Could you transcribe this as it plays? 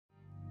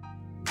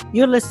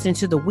You're listening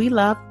to the We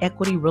Love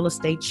Equity Real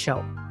Estate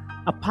Show,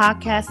 a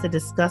podcast that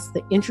discusses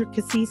the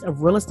intricacies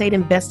of real estate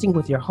investing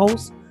with your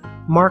host,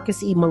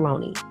 Marcus E.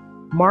 Maloney.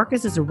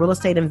 Marcus is a real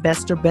estate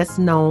investor best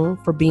known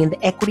for being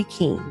the equity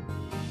king.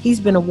 He's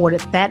been awarded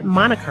that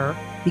moniker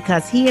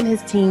because he and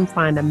his team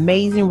find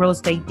amazing real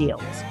estate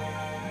deals.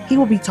 He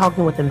will be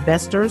talking with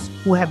investors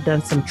who have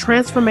done some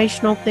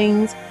transformational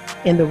things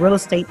in the real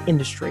estate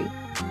industry.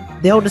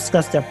 They'll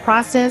discuss their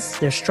process,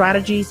 their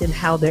strategies, and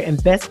how their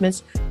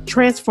investments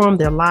transform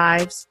their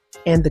lives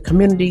and the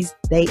communities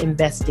they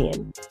invest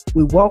in.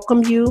 We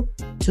welcome you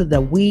to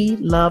the We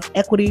Love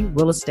Equity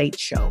Real Estate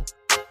Show.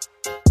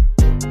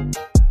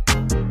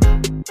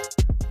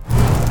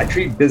 I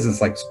treat business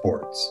like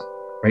sports,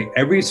 right?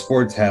 Every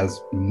sports has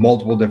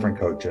multiple different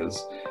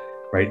coaches,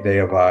 right? They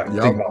have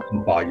think about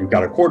football. You've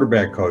got a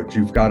quarterback coach.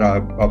 You've got a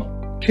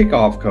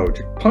kickoff coach,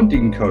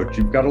 punting coach.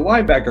 You've got a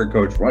linebacker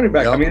coach, running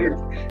back. I mean,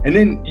 and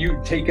then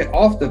you take it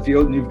off the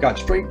field and you've got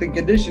strength and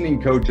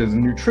conditioning coaches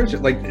and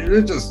nutrition. Like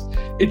it's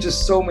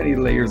just so many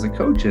layers of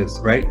coaches,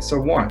 right? So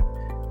one.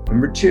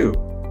 Number two,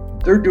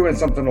 they're doing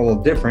something a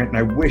little different, and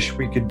I wish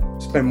we could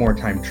spend more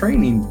time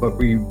training, but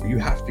you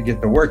have to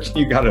get the work.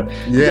 You gotta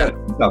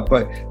stuff.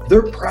 But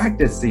they're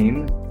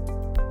practicing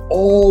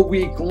all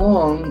week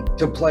long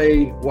to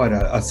play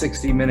a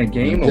 60-minute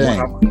game or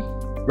whatever,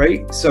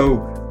 right?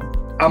 So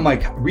I'm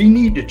like, we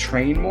need to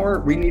train more.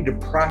 We need to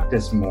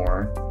practice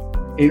more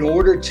in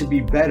order to be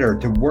better,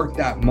 to work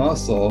that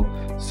muscle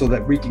so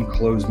that we can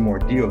close more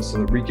deals, so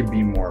that we can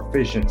be more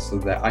efficient, so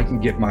that I can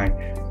get my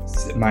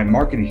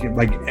marketing.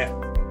 Like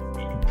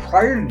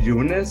prior to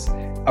doing this,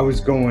 I was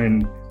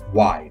going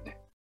wide.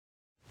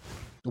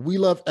 The We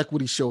Love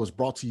Equity Show is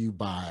brought to you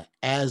by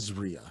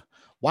W.L.E.R.E,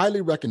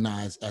 widely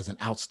recognized as an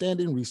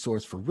outstanding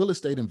resource for real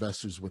estate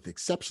investors with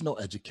exceptional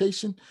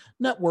education,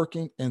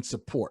 networking, and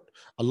support,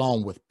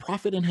 along with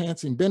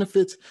profit-enhancing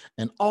benefits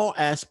and all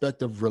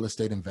aspects of real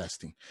estate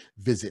investing.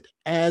 Visit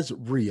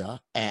W.L.E.R.E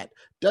at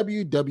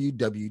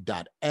www.azrea.org.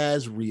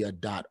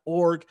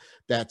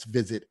 That's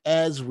visit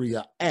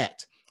W.L.E.R.E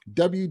at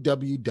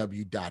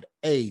www.azrea.org.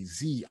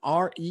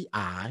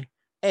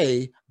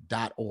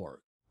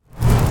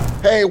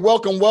 Hey,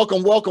 welcome.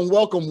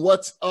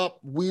 What's up?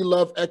 We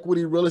Love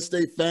Equity Real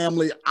Estate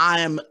family. I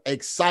am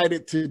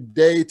excited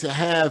today to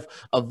have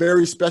a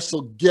very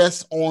special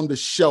guest on the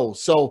show.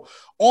 So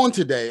on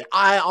today,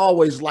 I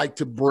always like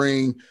to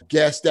bring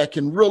guests that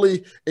can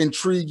really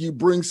intrigue you,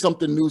 bring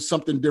something new,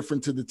 something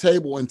different to the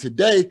table. And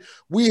today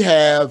we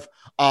have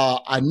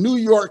a New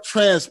York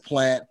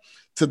transplant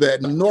to the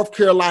North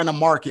Carolina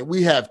market.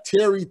 We have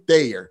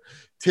Thayer.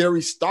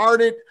 Terry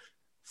started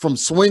from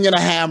swinging a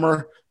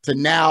hammer to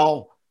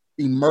now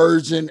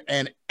emerging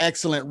an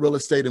excellent real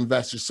estate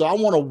investor. So I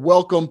want to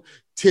welcome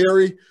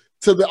Terry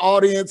to the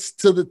audience,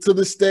 to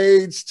the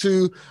stage,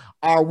 to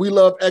our We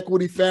Love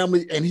Equity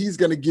family, and he's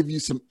going to give you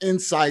some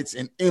insights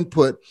and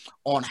input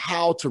on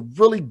how to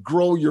really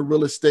grow your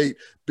real estate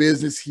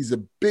business. He's a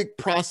big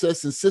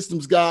process and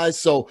systems guy,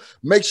 so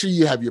make sure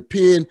you have your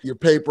pen, your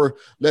paper.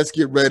 Let's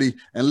get ready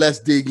and let's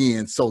dig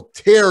in. So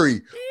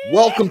Terry,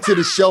 welcome to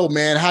the show,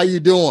 man. How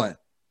you doing?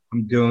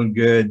 I'm doing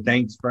good.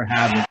 Thanks for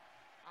having me.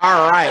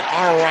 All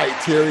right,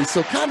 Terry.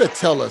 So kind of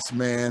tell us,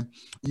 man,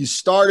 you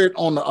started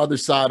on the other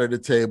side of the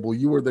table.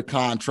 You were the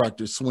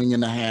contractor swinging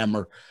the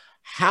hammer.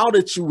 How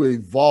did you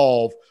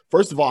evolve?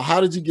 First of all,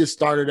 how did you get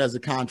started as a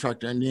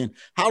contractor? And then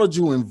how did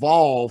you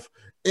evolve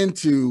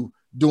into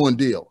doing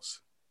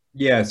deals?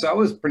 Yeah, so I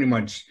was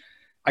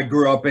I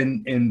grew up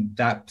in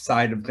that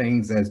side of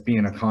things as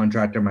being a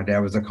contractor. My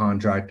dad was a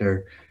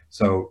contractor.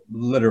 So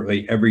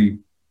literally every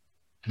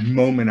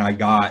moment I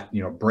got,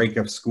 break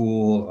of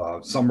school,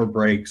 summer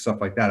break, stuff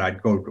like that,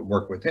 I'd go to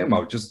work with him.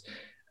 I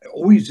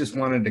always just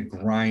wanted to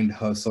grind,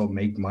 hustle,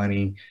 make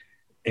money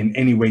in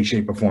any way,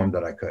 shape, or form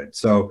that I could.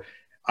 So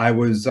I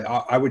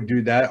would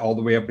do that all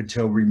the way up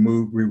until we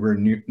were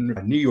in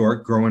New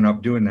York, growing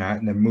up doing that,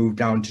 and then moved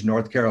down to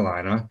North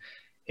Carolina.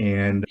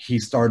 And he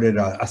started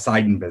a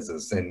siding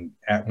business, and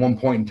at one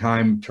point in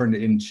time turned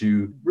it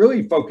into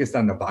really focused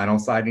on the vinyl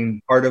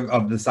siding part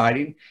of the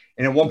siding.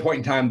 And at one point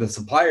in time, the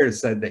suppliers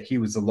said that he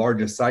was the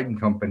largest siding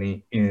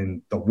company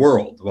in the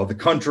world. Well, the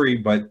country,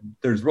 but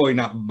there's really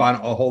not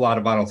a whole lot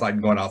of vinyl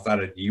siding going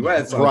outside of the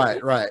U.S. So,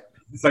 right.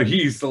 So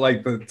he used to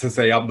like to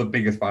say, I'm the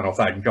biggest vinyl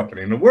siding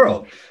company in the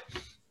world.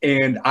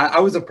 And I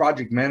was a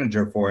project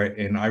manager for it,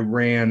 and I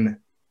ran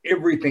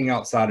everything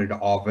outside of the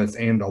office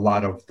and a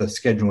lot of the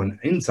scheduling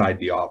inside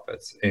the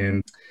office.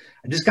 And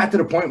I just got to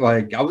the point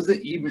like I was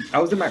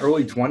in my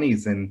early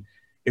 20s, and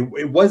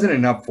it wasn't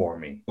enough for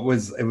me. It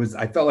was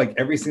I felt like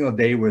every single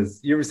day was,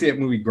 you ever see that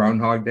movie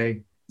Groundhog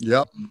Day?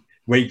 Yep.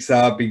 Wakes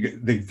up the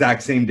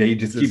exact same day,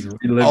 just keeps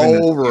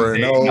reliving over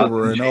and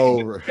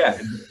over. Yeah.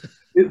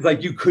 It's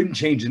like you couldn't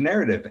change the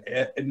narrative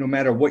no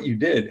matter what you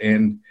did.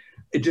 And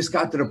it just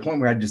got to the point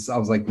where I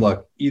was like,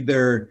 look,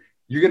 either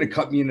you're going to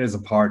cut me in as a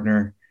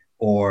partner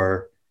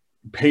or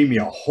pay me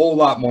a whole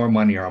lot more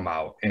money or I'm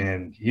out.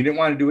 And he didn't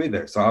want to do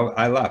either. So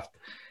I left.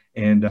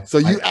 And so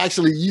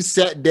you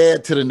sat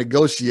Dad to the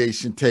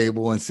negotiation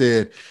table and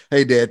said,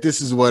 hey, Dad,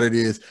 this is what it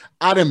is.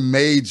 I done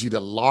made you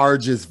the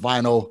largest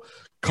vinyl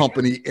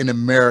company in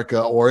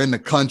America or in the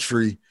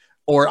country,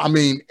 or I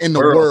mean, in the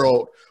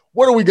world.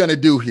 What are we going to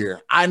do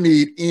here? I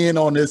need in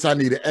on this. I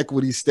need an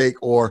equity stake,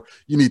 or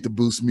you need to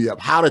boost me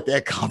up. How did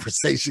that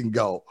conversation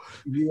go?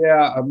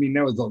 Yeah, I mean,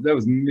 that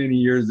was many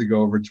years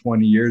ago, over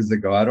 20 years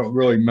ago. I don't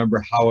really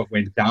remember how it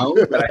went down,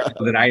 but I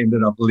know that I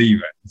ended up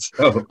leaving.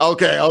 So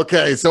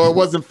okay. So it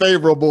wasn't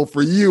favorable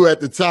for you at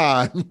the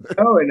time.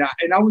 No,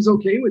 and I was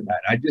okay with that.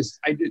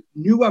 I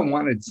knew I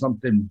wanted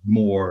something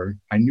more.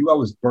 I knew I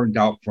was burnt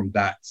out from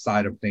that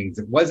side of things.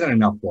 It wasn't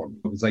enough for me.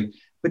 It was like,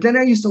 but then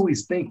I used to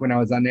always think when I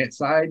was on that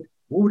side,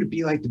 what would it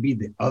be like to be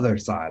the other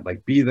side?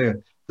 Like be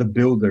the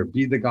builder,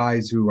 be the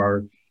guys who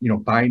are,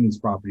 buying these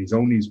properties,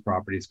 own these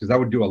properties. Cause I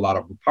would do a lot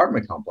of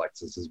apartment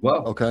complexes as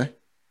well. Okay. I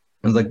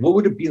was like, what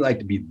would it be like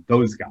to be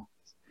those guys?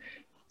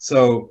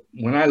 So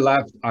when I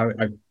left,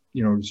 I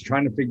was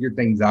trying to figure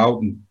things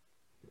out and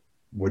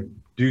would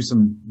do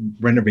some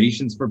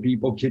renovations for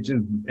people,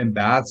 kitchens and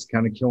baths,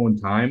 kind of killing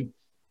time.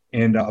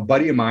 And a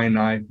buddy of mine and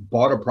I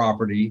bought a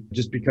property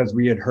just because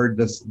we had heard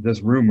this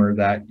rumor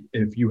that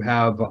if you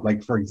have,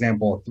 like, for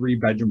example, a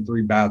 3-bedroom,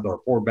 3-bath or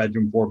a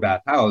 4-bedroom,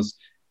 4-bath house,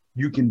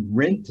 you can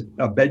rent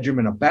a bedroom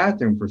and a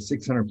bathroom for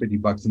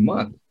 $650 a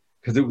month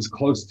because it was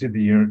close to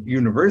the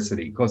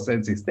university, close to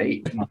NC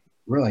State.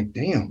 We're like,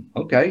 damn,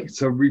 okay.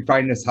 So we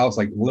find this house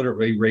like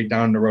literally right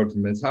down the road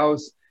from his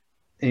house.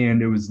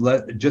 And it was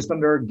just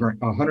under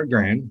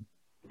 $100,000,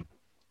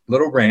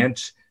 little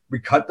ranch. We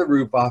cut the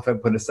roof off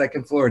and put a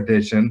second floor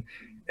addition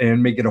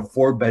and make it a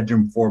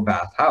 4-bedroom,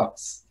 4-bath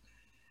house.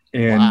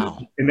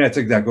 And that's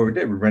exactly what we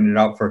did. We rented it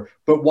out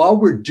but while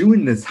we're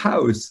doing this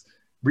house,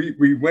 we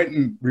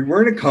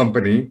were in a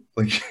company.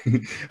 Like,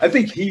 I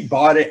think he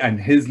bought it on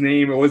his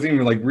name. It wasn't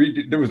even like,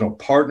 there was no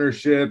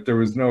partnership. There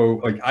was no,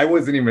 like, I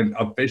wasn't even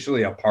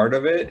officially a part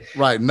of it.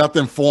 Right.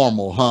 Nothing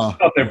formal, huh?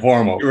 Nothing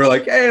formal. We were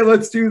like, hey,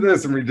 let's do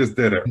this. And we just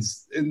did it.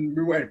 And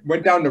we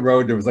went down the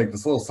road. There was like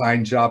this little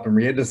sign shop and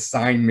we had this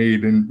sign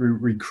made and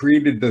we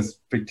created this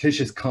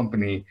fictitious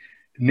company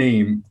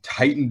named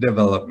Titan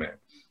Development.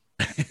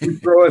 We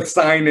throw a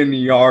sign in the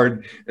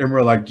yard and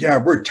we're like, yeah,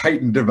 we're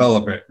Titan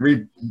Development.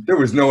 There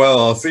was no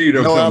LLC.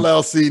 No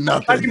LLC,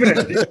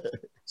 nothing.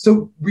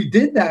 So we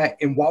did that.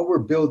 And while we're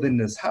building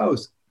this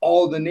house,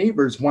 all the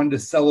neighbors wanted to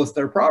sell us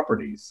their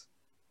properties.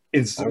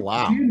 And so we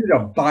ended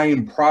up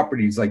buying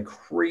properties like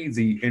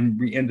crazy. And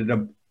we ended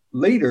up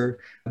later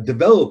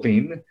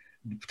developing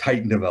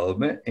Titan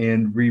Development,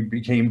 and we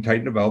became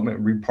Titan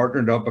Development. We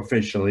partnered up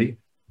officially.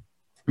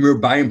 We were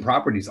buying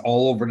properties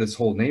all over this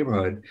whole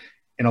neighborhood.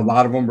 And a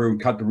lot of them, we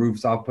would cut the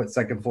roofs off, put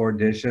second floor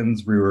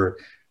additions. We were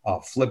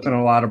flipping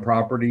a lot of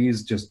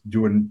properties, just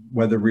doing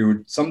whether we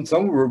would, some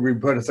we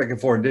put a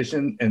second floor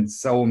addition and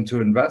sell them to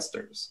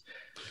investors,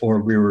 or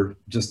we were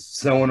just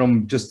selling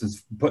them, just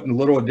as putting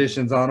little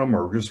additions on them,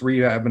 or just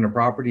rehabbing a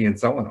property and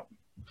selling them.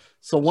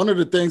 So one of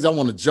the things I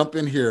want to jump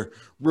in here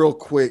real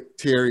quick,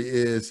 Terry,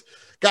 is,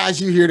 guys,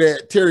 you hear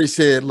that? Terry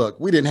said, look,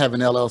 we didn't have an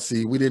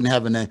LLC. We didn't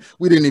have a name.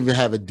 We didn't even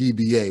have a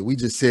DBA. We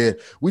just said,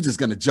 we're just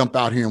going to jump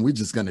out here and we're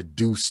just going to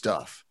do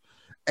stuff.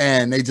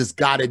 And they just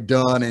got it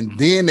done. And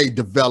then they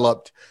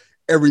developed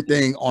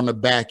everything on the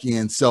back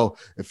end. So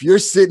if you're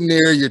sitting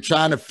there, you're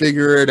trying to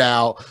figure it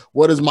out.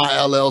 What is my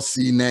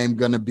LLC name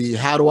going to be?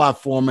 How do I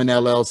form an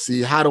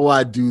LLC? How do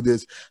I do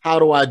this? How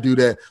do I do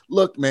that?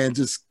 Look, man,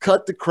 just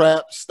cut the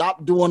crap.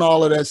 Stop doing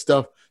all of that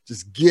stuff.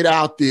 Just get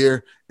out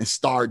there and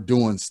start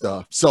doing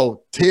stuff.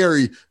 So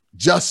Terry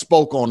just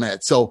spoke on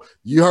that. So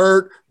you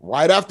heard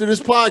right after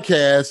this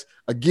podcast,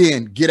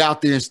 again, get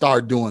out there and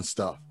start doing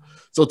stuff.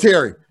 So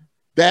Terry,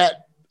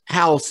 that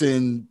house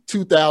in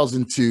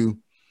 2002,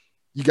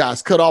 you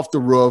guys cut off the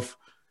roof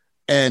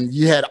and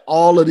you had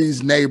all of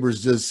these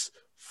neighbors just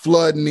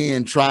flooding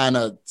in trying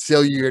to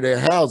sell you their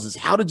houses.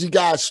 How did you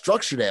guys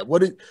structure that?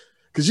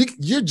 Because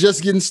you're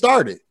just getting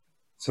started.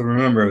 So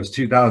remember, it was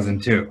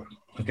 2002.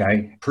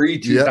 Okay.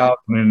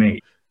 Pre-2008. Yep.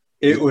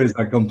 It was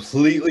a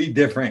completely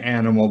different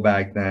animal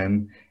back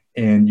then.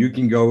 And you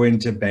can go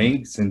into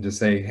banks and just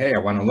say, hey, I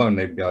want a loan.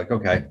 They'd be like,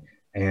 okay.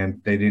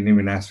 And they didn't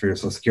even ask for your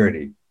social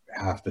security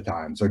half the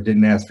time. So it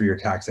didn't ask for your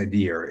tax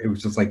ID, or it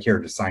was just like, here,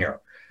 just sign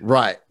up.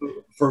 Right.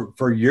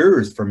 For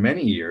years, for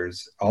many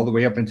years, all the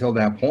way up until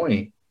that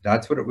point,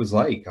 that's what it was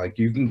like. Like,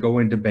 you can go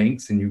into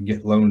banks and you can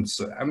get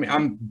loans. I mean,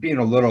 I'm being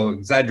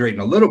exaggerating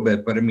a little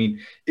bit, but I mean,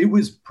 it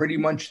was pretty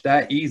much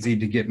that easy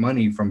to get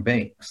money from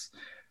banks.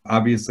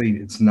 Obviously,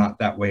 it's not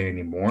that way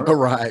anymore.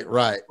 Right.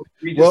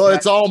 Well,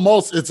 it's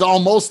almost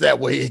that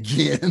way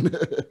again.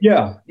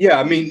 Yeah.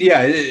 I mean,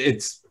 yeah,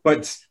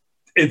 but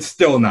it's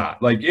still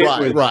not like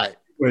it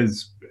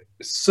was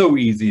so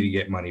easy to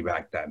get money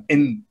back then.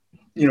 And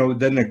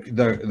then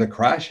the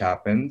crash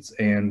happens.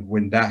 And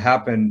when that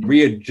happened,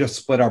 we had just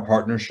split our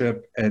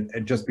partnership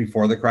at just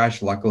before the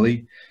crash,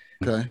 luckily,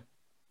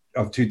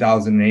 of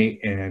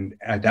 2008. And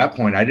at that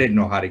point, I didn't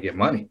know how to get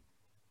money.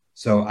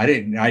 So I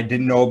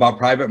didn't know about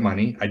private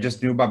money. I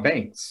just knew about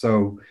banks.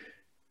 So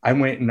I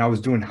went and I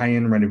was doing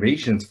high-end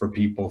renovations for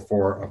people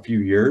for a few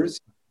years.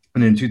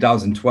 And in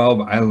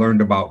 2012, I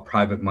learned about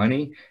private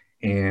money,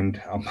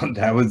 and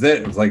that was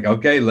it. It was like,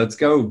 okay, let's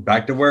go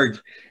back to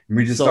work. And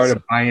we just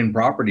started buying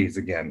properties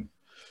again.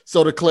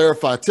 So to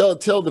clarify,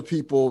 tell the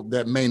people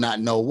that may not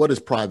know, what is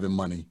private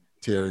money,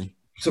 Terry?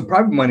 So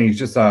private money is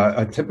just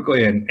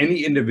typically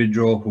any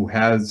individual who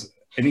has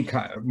any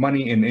kind of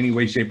money in any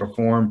way, shape, or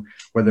form,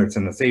 whether it's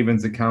in a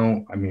savings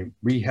account. I mean,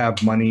 we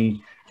have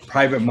money,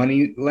 private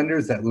money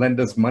lenders that lend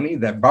us money,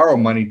 that borrow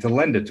money to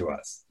lend it to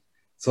us.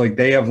 So like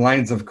they have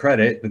lines of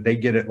credit that they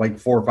get at like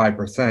 4 or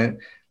 5%,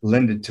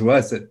 lend it to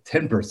us at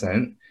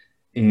 10%,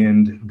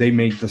 and they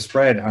make the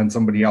spread on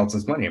somebody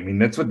else's money. I mean,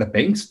 that's what the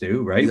banks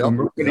do, right? When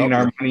we're putting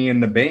our money in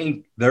the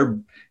bank, they're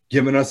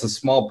giving us a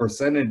small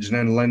percentage and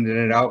then lending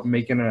it out and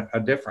making a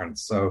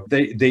difference. So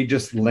they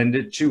just lend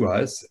it to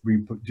us. We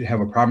have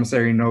a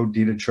promissory note,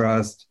 deed of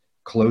trust,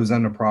 close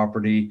on the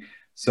property.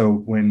 So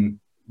when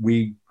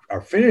we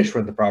are finished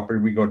with the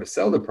property, we go to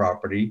sell the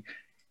property,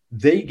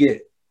 they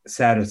get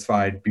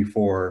satisfied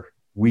before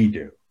we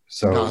do.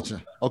 So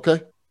gotcha.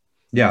 Okay.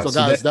 Yeah. So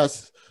guys,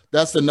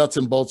 that's the nuts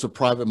and bolts of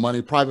private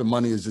money. Private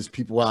money is just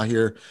people out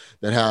here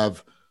that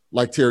have,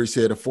 like Terry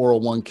said, a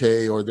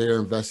 401k, or they're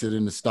invested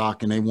in the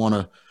stock and they want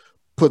to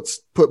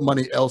put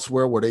money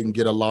elsewhere where they can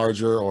get a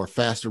larger or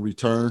faster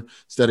return.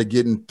 Instead of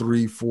getting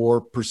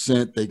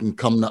 3-4%, they can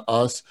come to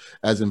us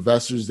as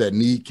investors that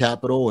need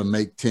capital and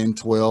make 10,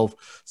 12,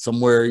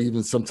 somewhere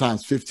even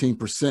sometimes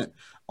 15%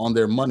 on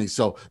their money.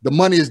 So the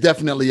money is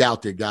definitely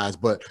out there, guys,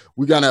 but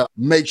we're going to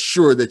make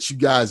sure that you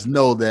guys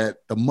know that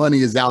the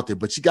money is out there,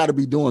 but you got to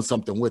be doing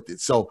something with it.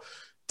 So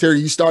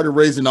Terry, you started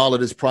raising all of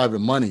this private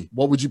money.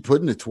 What would you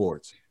putting it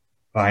towards?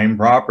 Buying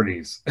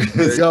properties.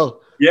 There you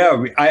go.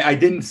 Yeah, I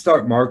didn't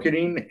start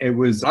marketing. It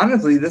was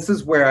honestly, this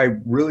is where I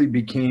really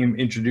became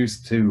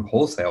introduced to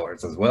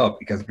wholesalers as well,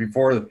 because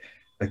before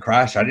the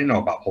crash, I didn't know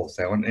about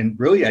wholesaling, and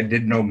really I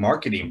didn't know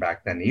marketing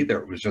back then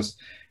either. It was just,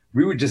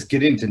 we would just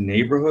get into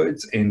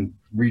neighborhoods and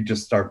we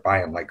just start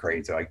buying like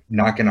crazy, like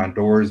knocking on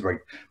doors.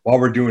 Like while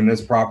we're doing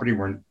this property,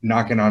 we're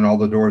knocking on all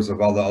the doors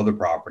of all the other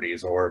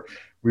properties, or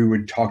we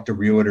would talk to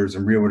realtors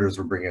and realtors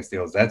would bring us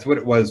deals. That's what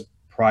it was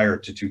prior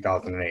to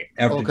 2008.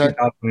 After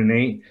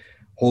 2008,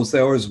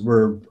 wholesalers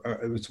were,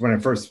 it was when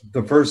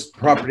the first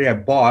property I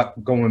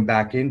bought going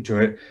back into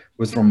it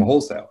was from a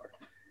wholesaler.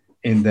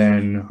 And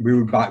then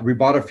we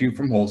bought a few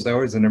from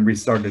wholesalers, and then we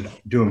started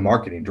doing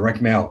marketing,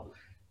 direct mail.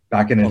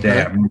 Back in the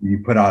day, I mean, you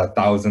put out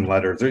 1,000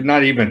 letters, or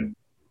not even,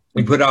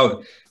 we put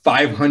out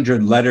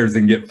 500 letters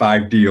and get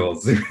 5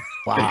 deals.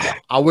 Wow.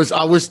 I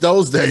wish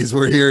those days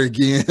were here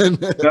again.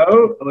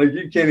 No, like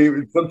you can't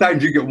even,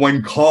 sometimes you get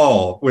one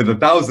call with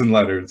 1,000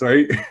 letters,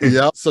 right?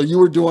 Yeah. So you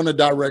were doing a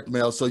direct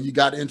mail. So you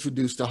got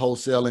introduced to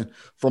wholesaling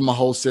from a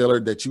wholesaler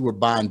that you were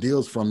buying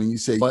deals from. And you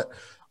say, but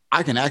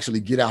I can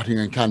actually get out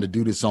here and kind of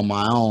do this on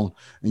my own.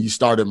 And you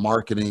started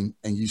marketing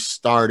and you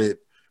started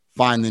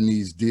finding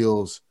these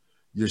deals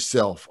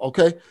yourself.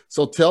 Okay.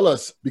 So tell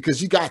us,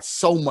 because you got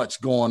so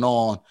much going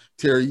on,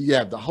 Terry, you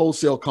have the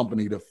wholesale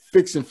company, the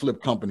fix and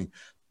flip company,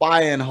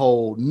 buy and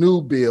hold,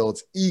 new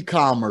builds,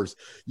 e-commerce.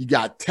 You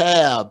got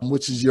Tab,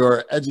 which is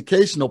your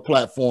educational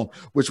platform,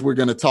 which we're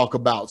going to talk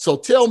about. So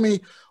tell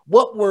me,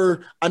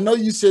 I know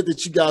you said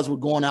that you guys were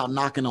going out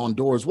knocking on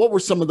doors. What were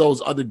some of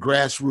those other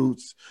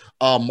grassroots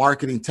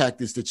marketing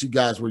tactics that you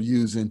guys were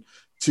using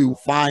to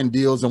find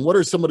deals? And what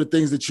are some of the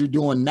things that you're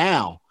doing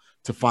now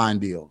to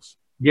find deals?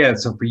 Yeah.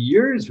 So for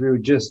years, we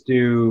would just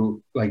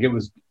do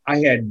I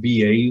had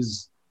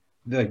VAs.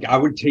 Like I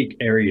would take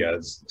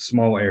areas,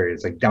 small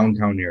areas, like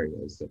downtown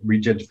areas,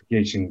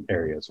 regentrification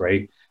areas,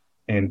 right?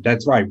 And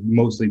that's why I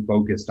mostly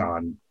focused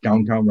on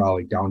downtown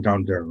Raleigh,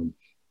 downtown Durham.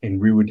 And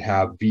we would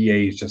have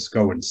VAs just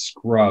go and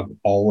scrub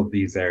all of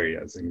these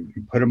areas and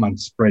put them on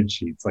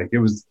spreadsheets. Like it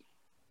was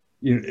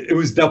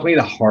definitely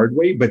the hard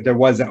way, but there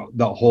wasn't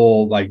the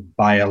whole like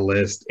buy a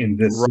list in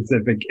this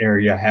specific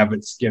area, have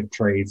it skip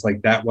trades.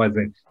 Like that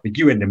wasn't, like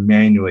you had to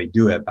manually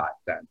do it back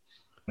then.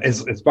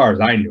 As far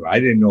as I knew, I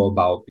didn't know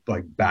about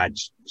like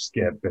batch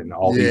skip and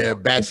all these. Yeah,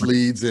 batch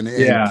leads and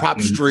prop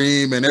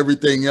stream and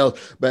everything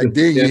else. Back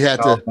then you had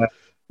to,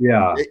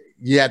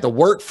 you had to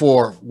work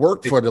for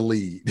the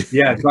lead.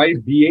 Yeah. So I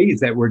had VAs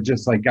that were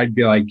just like,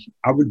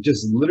 I would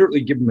just literally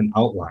give them an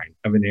outline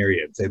of an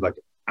area and say, look,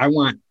 I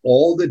want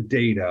all the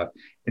data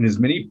and as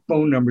many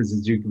phone numbers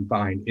as you can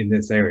find in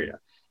this area.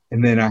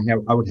 And then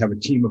I would have a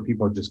team of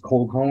people just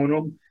cold calling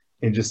them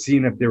and just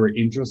seeing if they were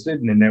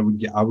interested. And then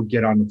I would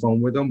get on the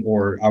phone with them,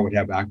 or I would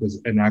have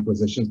an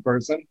acquisitions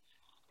person.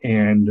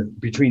 And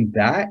between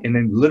that and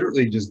then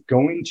literally just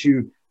going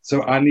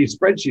so on these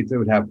spreadsheets, they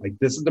would have like,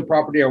 this is the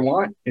property I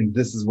want, and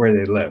this is where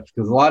they live.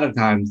 Because a lot of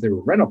times they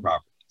were rental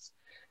properties.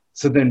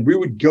 So then we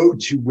would go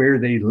to where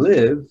they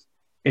live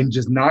and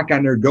just knock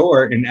on their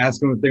door and ask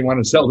them if they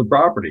want to sell the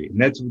property. And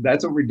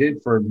that's what we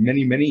did for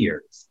many, many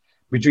years,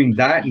 between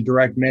that and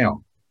direct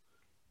mail.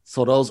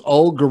 So those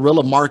old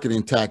guerrilla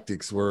marketing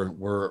tactics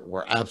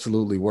were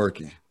absolutely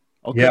working.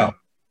 Okay. Yeah,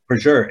 For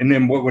sure. And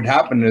then what would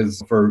happen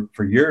is for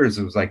years,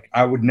 it was like,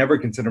 I would never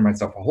consider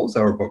myself a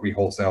wholesaler, but we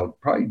wholesaled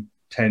probably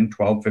 10,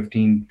 12,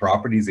 15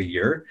 properties a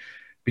year.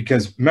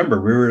 Because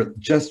remember, we were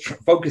just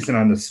focusing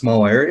on the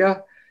small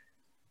area.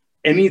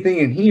 Anything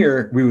in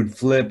here, we would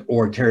flip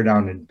or tear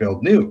down and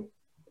build new.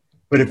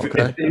 But if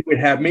they would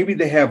have, maybe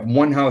they have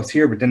one house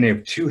here, but then they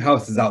have two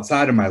houses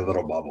outside of my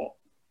little bubble.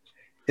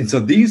 And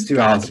so these two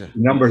houses,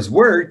 numbers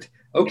worked.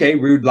 Okay,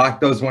 we would lock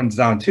those ones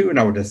down too. And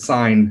I would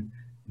assign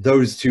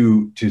those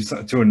two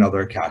to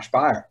another cash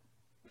buyer.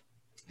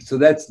 So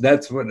that's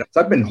what,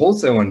 so I've been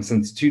wholesaling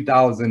since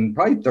 2000,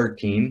 probably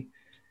 13.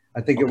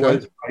 I think it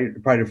was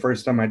probably the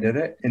first time I did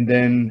it. And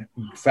then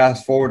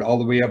fast forward all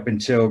the way up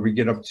until we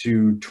get up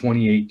to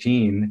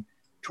 2018.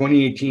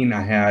 2018,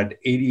 I had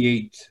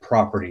 88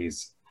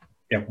 properties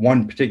at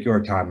one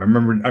particular time. I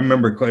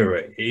remember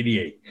clearly,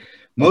 88.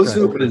 Most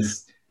of it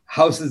was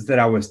houses that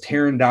I was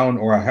tearing down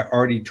or I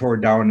already tore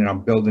down and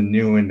I'm building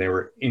new, and they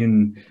were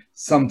in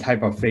some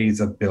type of phase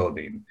of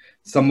building.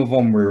 Some of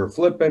them we were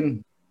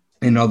flipping,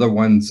 and other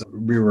ones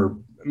we were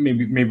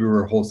maybe we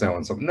were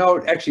wholesaling something.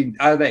 No, actually,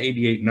 out of that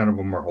 88, none of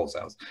them were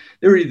wholesales.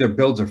 They were either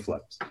builds or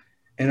flips.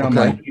 And I'm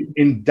like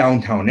in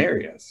downtown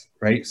areas,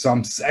 right?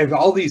 So I have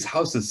all these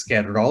houses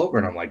scattered all over,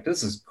 and I'm like,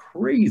 this is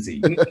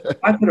crazy.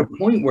 I'm at a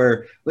point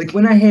where, like,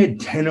 when I had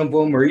 10 of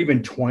them or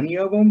even 20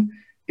 of them,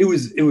 it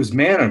was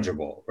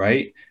manageable,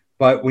 right?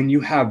 But when you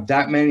have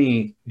that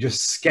many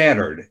just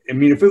scattered, I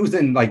mean, if it was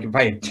in, like, if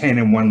I had 10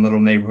 in one little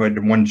neighborhood,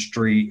 in one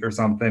street or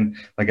something,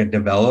 like a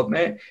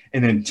development,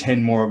 and then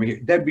 10 more over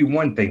here, that'd be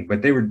one thing.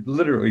 But they were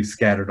literally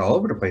scattered all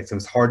over the place. It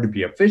was hard to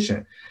be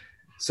efficient.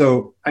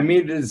 So I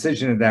made the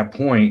decision at that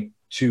point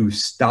to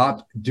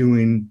stop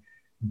doing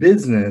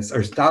business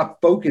or stop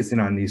focusing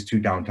on these two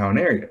downtown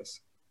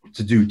areas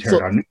to do tear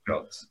down new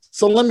builds.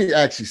 So let me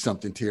ask you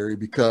something, Terry,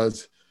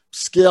 because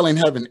scaling,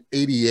 having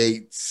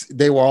 88,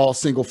 they were all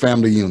single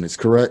family units,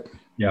 correct?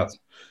 Yes.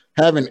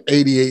 Having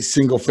 88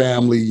 single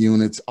family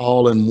units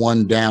all in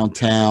one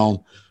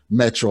downtown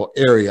metro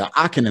area,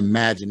 I can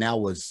imagine that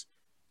was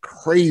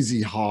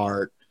crazy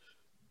hard.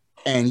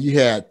 And you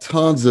had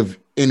tons of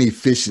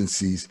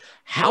inefficiencies.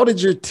 How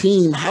did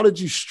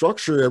you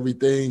structure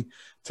everything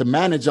to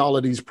manage all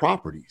of these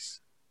properties?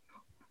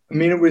 I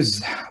mean, it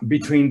was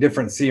between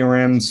different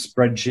CRMs,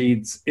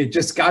 spreadsheets. It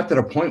just got to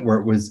the point where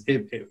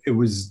it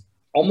was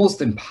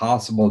almost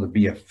impossible to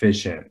be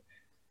efficient.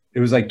 It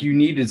was like you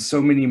needed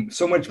so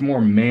much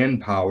more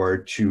manpower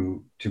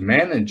to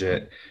manage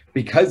it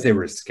because they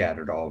were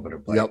scattered all over the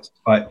place. Yep.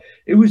 But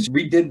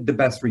we did the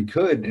best we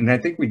could. And I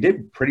think we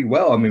did pretty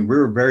well. I mean, we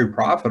were very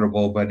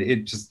profitable, but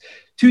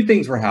two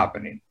things were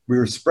happening. We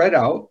were spread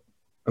out.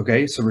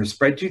 Okay. So we're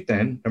spread too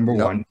thin, number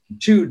one.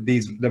 Two,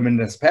 the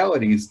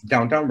municipalities,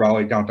 downtown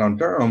Raleigh, downtown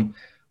Durham,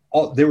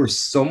 there was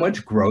so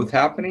much growth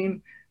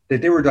happening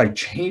that they were like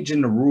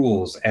changing the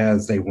rules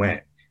as they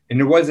went. And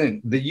the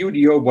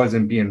UDO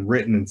wasn't being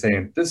written and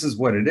saying, this is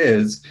what it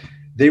is.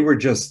 They were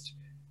just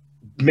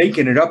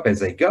making it up as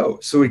they go.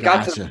 So it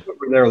got to the point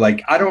where they're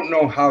like, I don't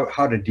know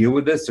how to deal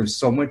with this. There's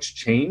so much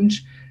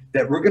change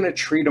that we're going to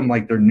treat them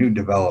like they're new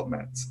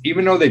developments.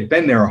 Even though they've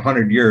been there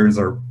 100 years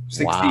or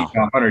 60 to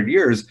 100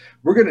 years,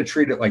 we're going to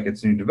treat it like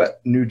it's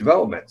new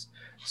developments.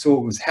 So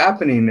what was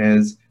happening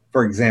is,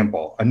 for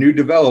example, a new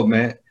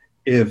development,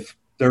 if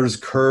there's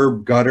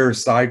curb, gutter,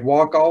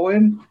 sidewalk all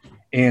in,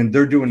 and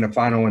they're doing the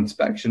final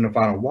inspection, the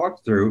final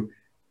walkthrough,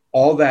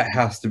 all that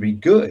has to be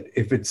good.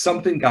 If it's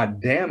something got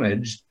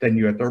damaged, then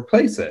you have to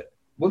replace it.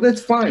 Well,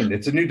 that's fine.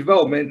 It's a new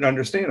development and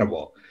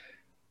understandable.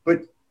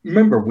 But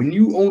remember, when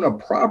you own a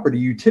property,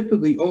 you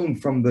typically own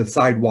from the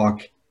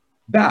sidewalk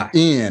back.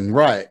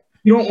 Right.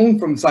 You don't own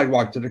from the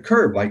sidewalk to the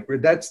curb. Like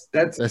that's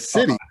a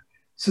city.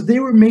 So they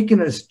were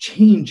making us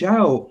change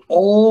out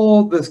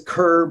all this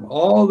curb,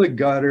 all the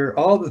gutter,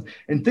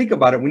 and think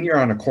about it, when you're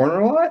on a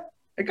corner lot,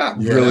 it got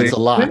really that's a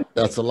lot.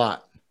 That's a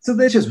lot. So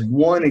that's just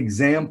one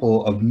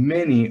example of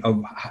many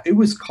of it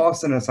was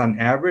costing us on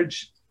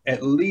average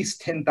at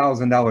least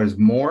 $10,000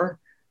 more,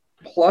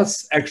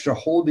 plus extra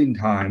holding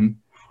time,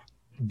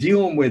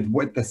 dealing with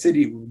what the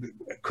city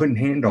couldn't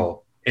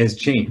handle as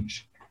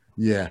change.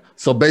 Yeah.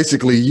 So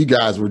basically you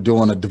guys were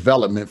doing a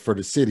development for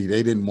the city.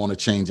 They didn't want to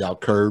change out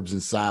curbs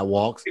and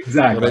sidewalks.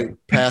 Exactly. So they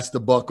passed the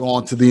buck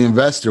on to the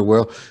investor.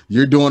 Well,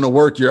 you're doing the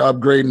work, you're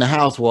upgrading the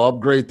house. Well,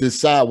 upgrade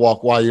this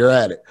sidewalk while you're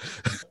at it.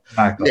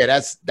 Exactly.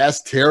 Yeah,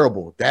 that's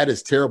terrible. That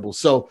is terrible.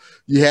 So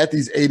you had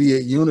these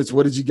 88 units.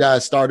 What did you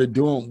guys started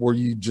doing? Were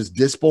you just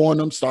dispoing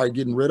them, started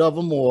getting rid of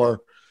them, or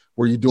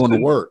were you doing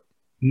the work?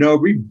 No,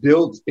 we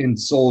built and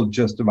sold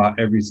just about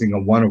every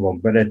single one of them.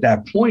 But at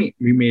that point,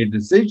 we made a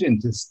decision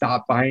to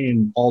stop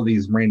buying all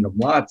these random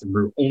lots, and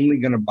we're only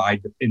going to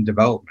buy in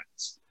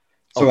developments.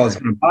 So I was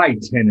going to buy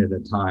 10 at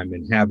a time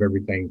and have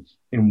everything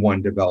in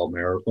one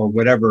development or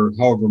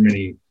however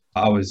many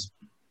I was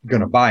going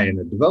to buy in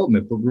a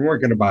development. But we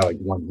weren't going to buy like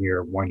one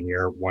here,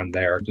 one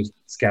there, just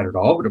scattered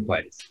all over the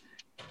place.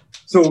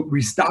 So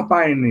we stopped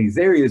buying in these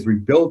areas. We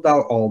built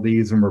out all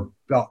these and we're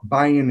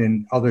buying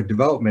in other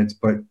developments,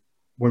 but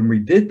when we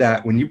did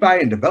that, when you buy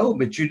in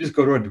development, you just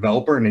go to a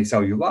developer and they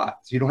sell you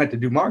lots. You don't have to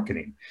do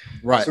marketing.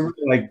 Right. So we're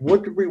like,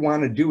 what do we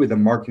want to do with the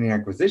marketing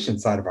acquisition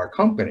side of our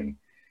company?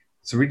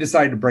 So we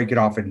decided to break it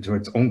off into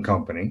its own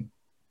company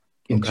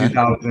in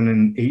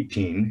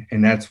 2018.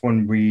 And that's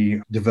when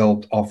we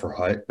developed Offer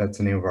Hut. That's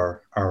the name of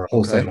our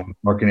wholesale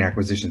marketing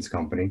acquisitions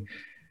company.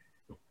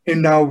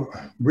 And now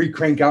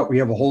Recrank Out, we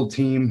have a whole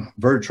team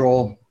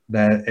virtual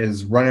that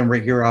is running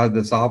right here out of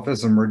this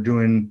office.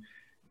 And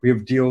we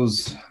have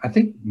deals. I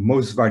think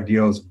most of our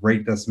deals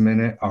right this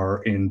minute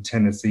are in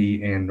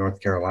Tennessee and North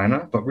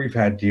Carolina, but we've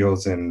had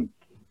deals in,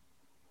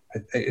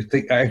 I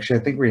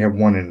think we have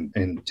one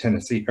in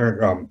Tennessee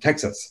or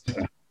Texas.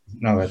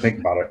 Now that I think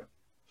about it.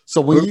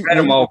 So we've had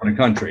them all over the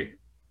country.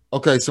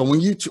 Okay. So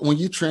when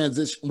you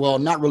transition, well,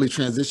 not really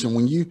transition,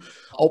 when you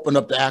open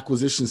up the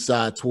acquisition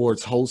side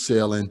towards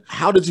wholesaling,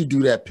 how did you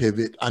do that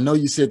pivot? I know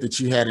you said that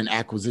you had an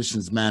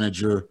acquisitions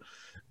manager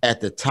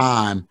at the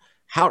time.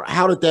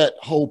 How did that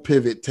whole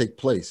pivot take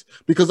place?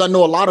 Because I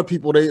know a lot of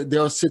people,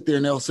 they'll sit there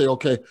and they'll say,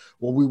 okay,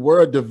 well, we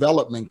were a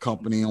development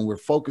company and we're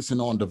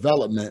focusing on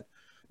development.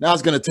 Now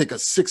it's going to take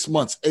us 6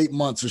 months, 8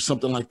 months or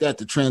something like that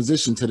to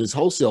transition to this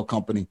wholesale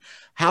company.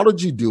 How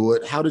did you do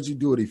it? How did you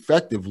do it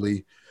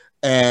effectively?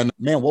 And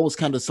man, what was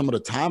kind of some of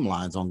the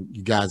timelines on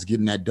you guys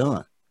getting that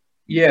done?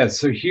 Yeah.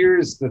 So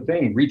here's the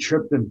thing. We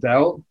tripped and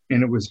fell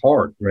and it was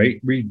hard, right?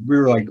 We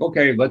were like,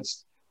 okay,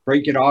 let's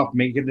break it off,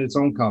 make it its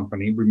own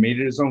company. We made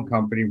it its own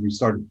company. We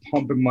started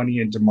pumping money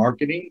into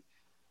marketing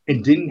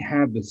and didn't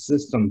have the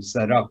system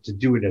set up to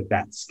do it at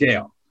that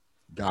scale.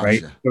 Gotcha.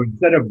 Right. So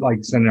instead of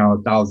like sending out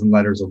 1,000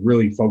 letters or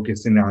really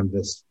focusing on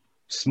this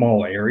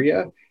small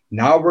area,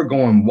 now we're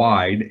going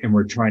wide and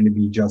we're trying to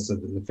be just as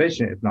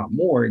efficient, if not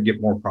more, and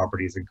get more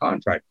properties in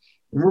contract.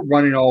 And we're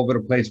running all over the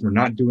place. We're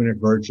not doing it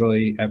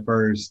virtually at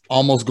first.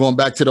 Almost going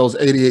back to those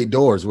 88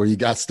 doors where you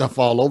got stuff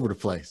all over the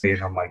place.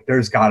 And I'm like,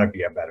 there's got to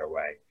be a better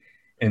way.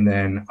 And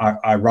then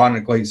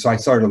ironically, so I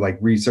started like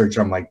research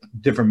on like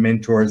different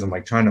mentors. I'm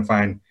like trying to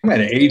find, I'm at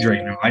an age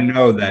right now. I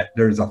know that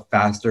there's a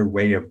faster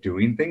way of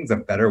doing things, a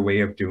better way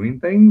of doing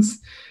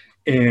things.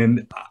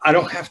 And I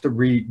don't have to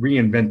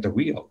reinvent the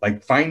wheel,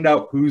 like find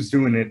out who's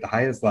doing it at the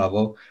highest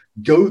level,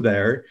 go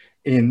there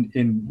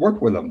and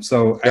work with them.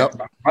 So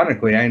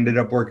ironically, I ended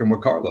up working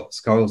with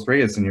Carlos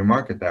Reyes in your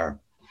market there.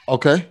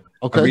 Okay.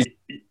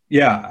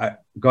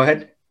 Go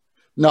ahead.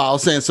 No, I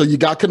was saying, so you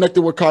got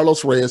connected with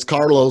Carlos Reyes.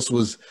 Carlos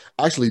was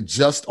actually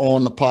just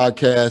on the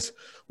podcast,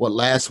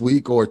 last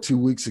week or 2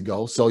 weeks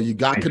ago. So you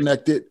got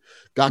connected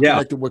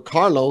with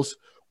Carlos.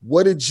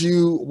 What did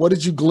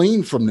you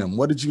glean from them?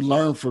 What did you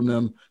learn from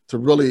them to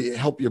really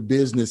help your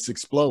business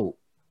explode?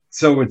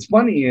 So what's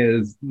funny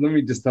is, let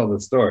me just tell the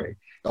story.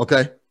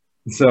 Okay.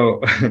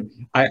 So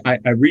I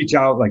reach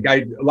out,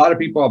 a lot of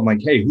people, I'm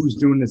like, hey, who's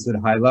doing this at a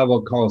high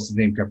level? Carlos'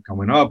 name kept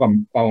coming up.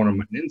 I'm following him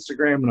on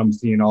Instagram and I'm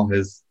seeing all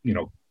his,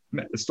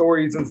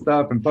 stories and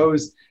stuff and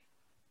posts.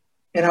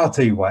 And I'll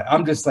tell you what,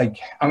 I'm just like,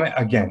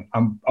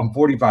 I'm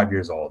 45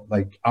 years old.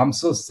 Like, I'm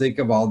so sick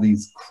of all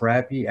these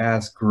crappy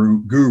ass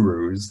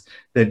gurus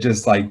that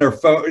just like their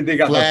phone, they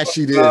got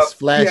flashy this,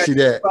 flashy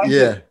that.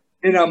 Yeah.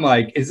 And I'm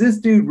like, is this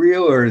dude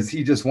real or is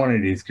he just one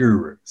of these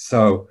gurus?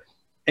 So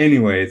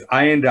anyways,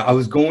 I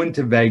was going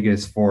to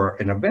Vegas for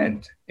an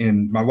event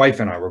and my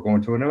wife and I were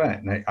going to an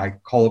event. And I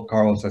called up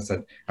Carlos.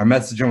 I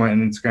messaged him on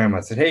Instagram.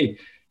 I said, hey,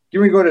 can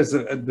we go to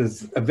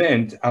this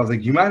event? I was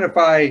like, you mind if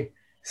I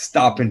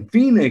stop in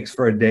Phoenix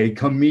for a day,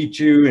 come meet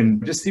you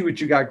and just see what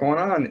you got going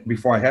on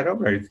before I head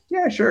over? He's,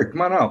 yeah, sure.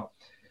 Come on out.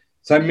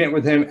 So I met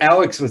with him.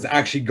 Alex was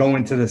actually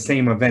going to the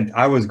same event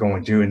I was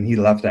going to, and he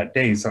left that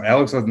day. So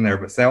Alex wasn't there,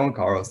 but Sal and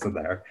Carlos were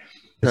there.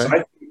 Okay. So I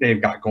think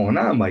they've got going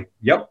on. I'm like,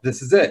 yep,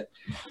 this is it.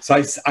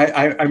 So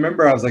I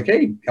remember I was like,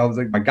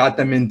 I got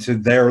them into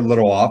their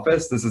little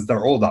office. This is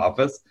their old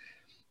office.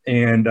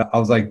 And I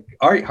was like,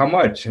 all right, how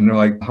much? And they're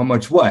like, how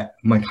much what?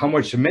 I'm like, how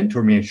much to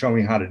mentor me and show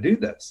me how to do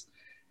this?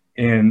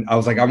 And I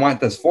was like, I want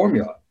this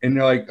formula. And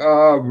they're like,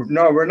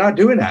 no, we're not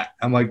doing that.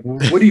 I'm like, well,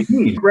 what do you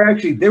mean?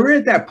 They were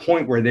at that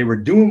point where they were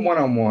doing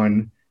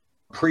one-on-one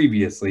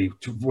previously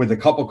with a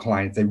couple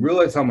clients. They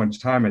realized how much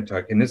time it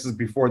took. And this is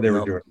before they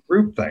were doing a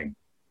group thing.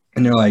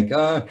 And they're like,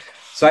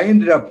 so I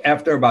ended up,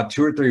 after about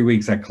 2 or 3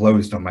 weeks, I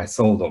closed them. I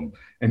sold them.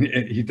 And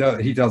he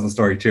tells the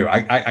story too.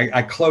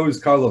 I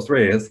closed Carlos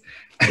Reyes.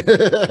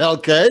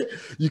 Okay.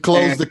 You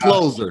closed the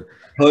closer.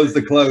 Close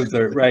the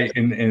closer, right?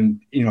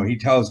 And he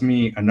tells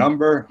me a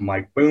number. I'm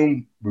like,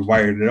 boom, we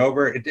wired it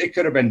over. It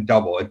could have been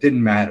double. It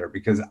didn't matter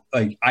because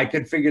like I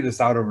could figure this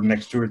out over the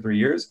next 2 or 3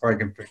 years, or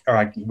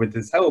I can with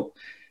his help,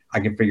 I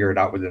can figure it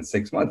out within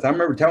 6 months. I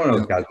remember telling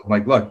those guys, I'm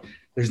like, look,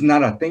 there's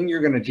not a thing you're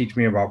going to teach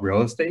me about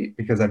real estate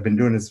because I've been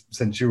doing this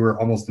since you were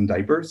almost in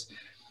diapers.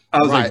 I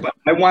was like, but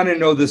I want to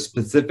know the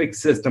specific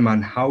system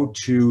on how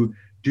to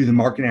do the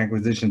marketing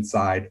acquisition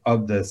side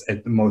of this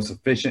at the most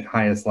efficient,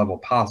 highest level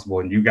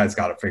possible. And you guys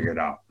got to figure it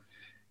out.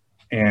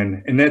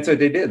 And that's what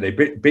they did. They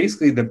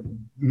basically, the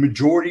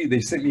majority, they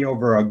sent me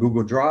over a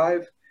Google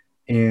Drive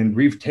and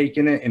we've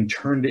taken it and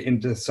turned it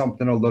into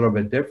something a little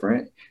bit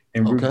different.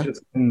 And we've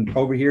just been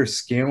over here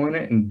scaling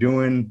it and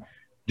doing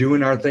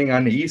doing our thing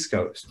on the East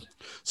Coast.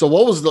 So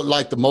what was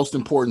the most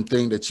important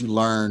thing that you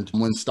learned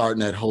when starting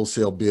that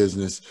wholesale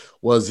business?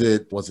 Was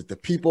it the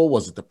people?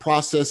 Was it the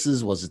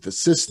processes? Was it the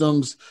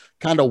systems?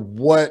 Kind of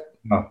what,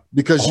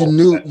 because you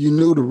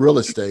knew the real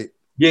estate.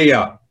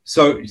 Yeah.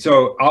 So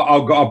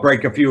I'll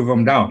break a few of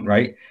them down,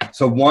 right?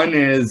 So one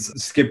is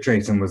skip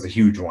tracing was a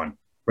huge one,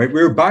 right?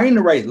 We were buying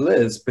the right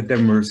list, but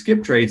then we were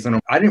skip tracing.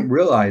 I didn't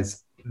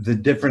realize the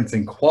difference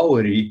in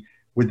quality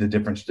with the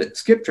different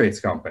skip trace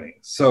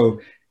companies.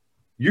 So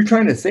you're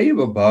trying to save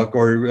a buck,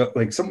 or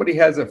like somebody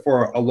has it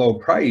for a low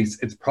price,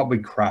 it's probably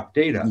crap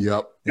data.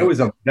 Yep.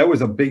 That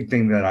was a big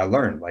thing that I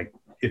learned. Like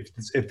if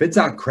it's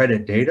not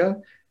credit data,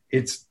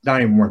 it's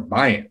not even worth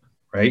buying,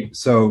 right?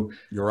 So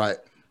you're right.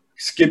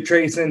 Skip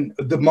tracing,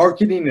 the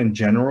marketing in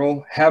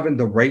general, having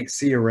the right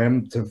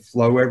CRM to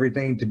flow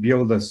everything, to be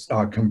able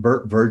to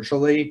convert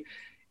virtually.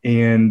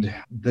 And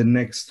the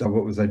next, I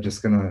was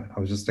just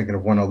thinking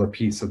of one other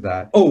piece of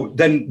that. Oh,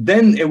 then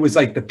it was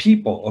like the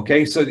people.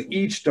 Okay. So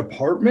each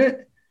department,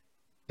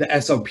 the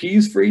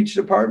SOPs for each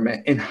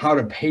department, and how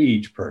to pay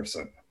each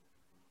person.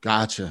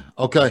 Gotcha.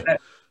 Okay.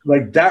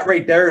 Like that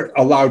right there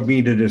allowed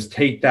me to just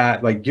take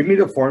that, like, give me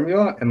the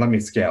formula and let me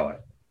scale it.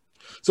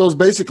 So it's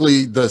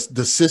basically the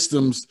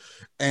systems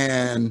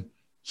and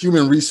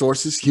human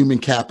resources, human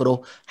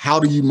capital. How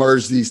do you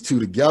merge these two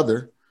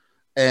together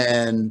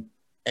and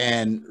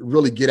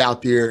really get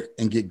out there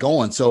and get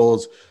going? So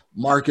it's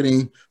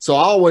marketing. So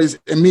I always,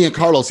 and me and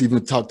Carlos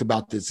even talked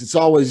about this, it's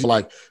always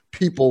like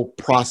people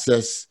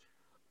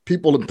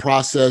and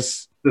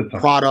process,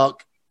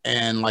 product,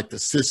 and like the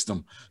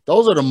system.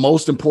 Those are the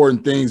most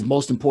important things,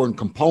 most important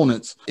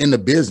components in the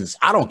business.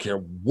 I don't care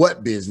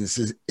what business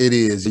it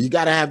is. You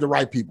got to have the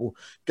right people,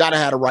 got to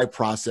have the right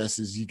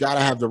processes. You got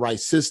to have the right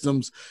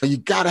systems. You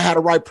got to have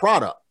the right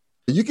product.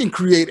 You can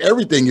create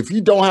everything. If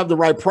you don't have the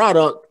right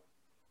product,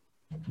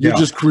 you're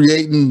just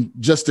creating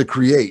just to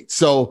create.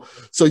 So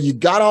you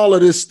got all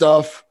of this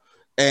stuff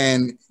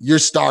and you're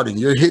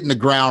hitting the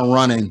ground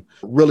running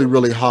really,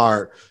 really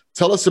hard.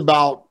 Tell us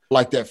about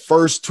like that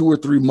first 2 or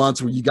 3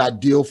 months where you got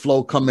deal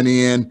flow coming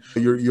in,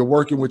 you're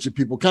working with your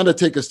people. Kind of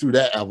take us through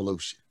that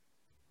evolution.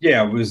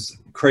 Yeah, it was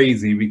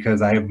crazy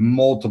because I have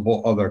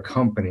multiple other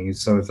companies.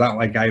 So it's not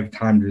like I have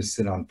time to just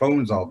sit on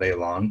phones all day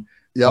long.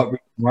 Yeah, we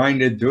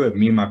grinded through it.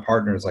 Me and my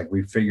partners, like,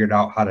 we figured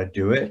out how to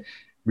do it.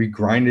 We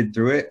grinded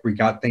through it. We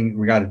got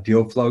a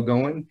deal flow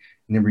going. And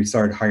then we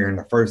started hiring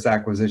the first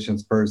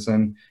acquisitions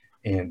person,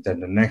 and then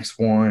the next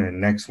one,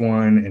 and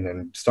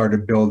then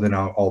started building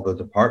out all the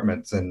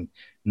departments. And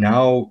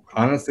now,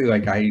 honestly,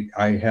 like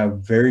I have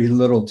very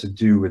little to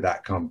do with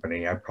that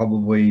company. I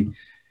probably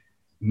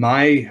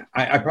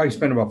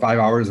spend about 5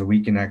 hours a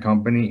week in that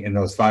company, and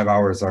those 5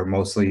 hours are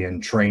mostly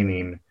in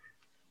training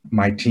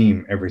my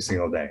team every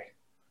single day.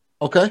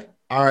 Okay.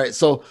 All right.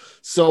 So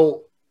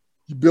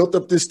you built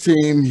up this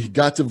team, you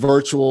got to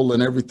virtual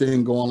and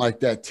everything going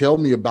like that. Tell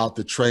me about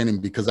the training,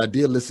 because I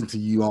did listen to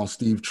you on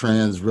Steve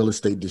Tran's Real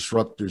Estate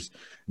Disruptors.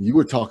 You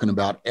were talking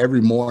about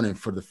every morning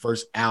for the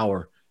first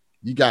hour,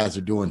 you guys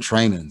are doing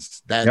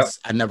trainings.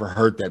 I never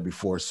heard that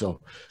before.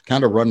 So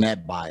kind of run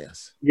that by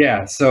us.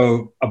 Yeah.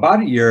 So about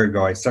a year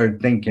ago, I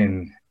started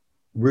thinking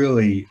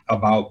really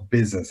about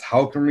business.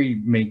 How can we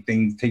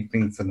take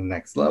things to the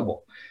next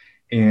level?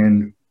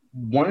 And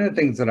one of the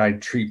things that I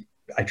treat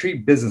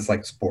business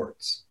like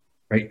sports,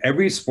 right?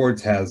 Every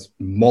sports has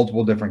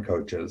multiple different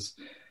coaches,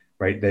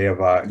 right? They have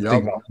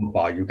think about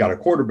football. You've got a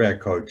quarterback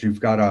coach. You've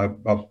got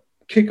a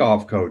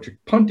kickoff coach, a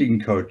punting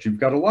coach, you've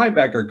got a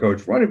linebacker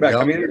coach, running back.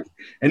 I mean,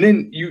 and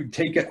then you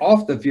take it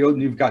off the field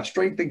and you've got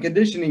strength and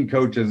conditioning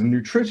coaches and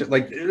nutrition.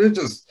 Like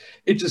it's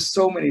just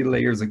so many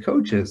layers of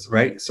coaches,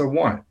 right? So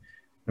one.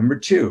 Number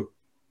two,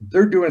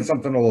 they're doing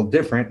something a little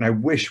different. And I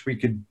wish we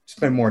could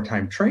spend more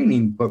time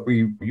training, but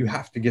you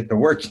have to get the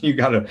work. You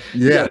gotta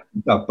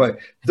but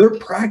they're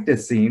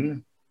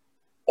practicing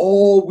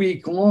all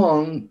week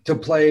long to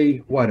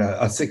play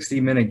a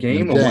 60-minute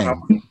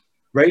game,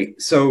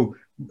 right? So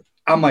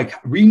I'm like,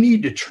 we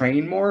need to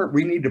train more.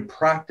 We need to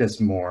practice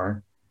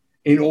more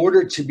in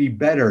order to be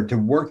better, to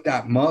work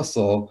that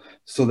muscle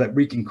so that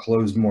we can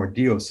close more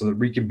deals, so that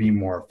we can be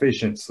more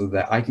efficient, so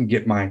that I can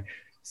get my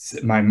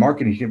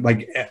marketing team.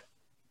 Like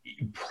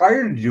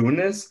prior to doing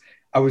this,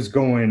 I was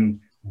going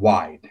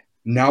wide.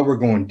 Now we're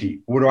going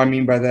deep. What do I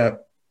mean by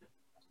that?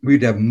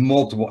 We'd have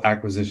multiple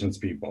acquisitions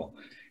people,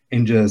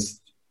 and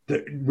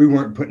we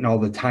weren't putting all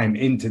the time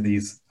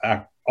into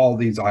all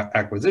these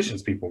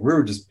acquisitions people. We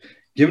were just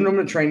giving them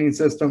a training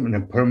system and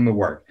then put them to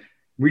work.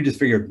 We just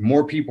figured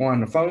more people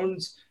on the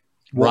phones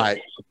will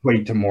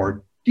equate to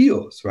more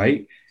deals,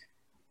 right?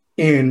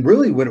 And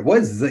really what it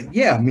was is that,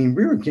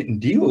 we were getting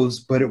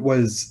deals, but it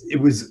was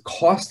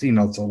costing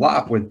us a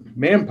lot with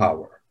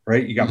manpower,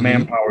 right? You got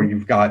manpower,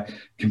 you've got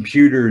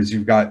computers,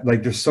 you've got,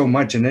 like, there's so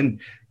much. And then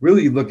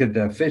really you look at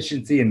the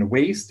efficiency and the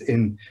waste.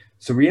 And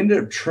so we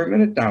ended up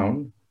trimming it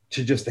down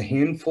to just a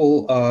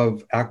handful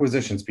of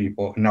acquisitions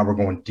people. And now we're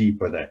going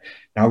deep with it.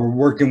 Now we're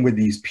working with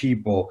these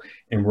people,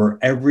 and we're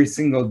every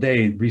single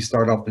day, we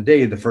start off the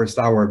day, the first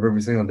hour of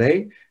every single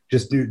day,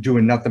 just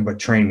doing nothing but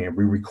training.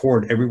 We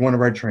record every one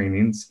of our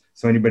trainings,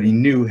 so anybody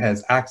new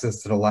has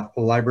access to the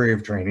library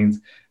of trainings.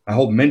 My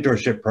whole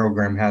mentorship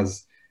program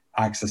has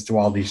access to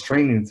all these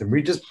trainings, and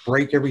we just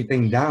break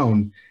everything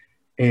down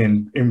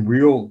and in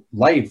real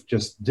life,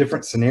 just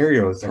different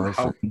scenarios and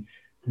how we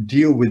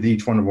deal with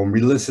each one of them. We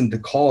listen to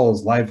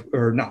calls, live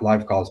or not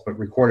live calls, but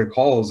recorded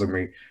calls, and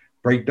we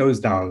break those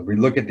down. We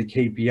look at the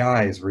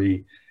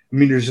KPIs.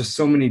 There's just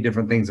so many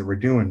different things that we're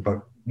doing,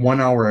 but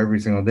 1 hour every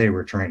single day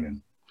we're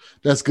training.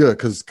 That's good,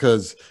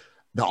 because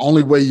the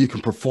only way you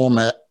can perform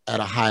at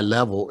a high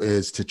level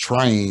is to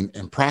train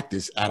and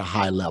practice at a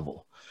high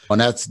level.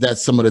 And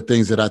that's some of the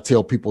things that I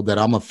tell people that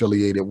I'm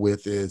affiliated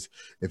with is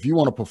if you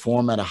want to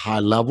perform at a high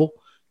level,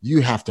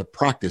 you have to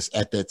practice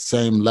at that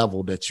same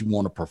level that you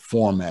want to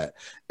perform at.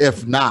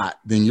 If not,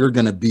 then you're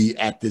going to be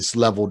at this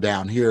level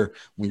down here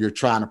when you're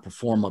trying to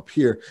perform up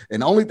here.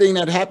 And the only thing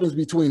that happens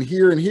between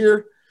here and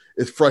here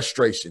is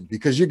frustration,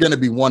 because you're going to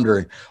be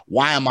wondering,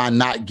 why am I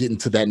not getting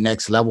to that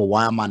next level?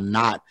 Why am I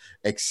not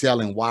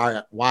excelling?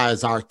 Why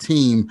is our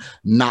team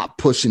not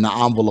pushing the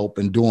envelope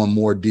and doing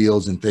more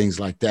deals and things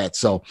like that?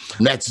 So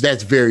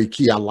that's very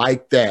key. I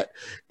like that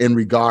in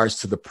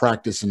regards to the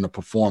practice and the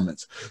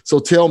performance. So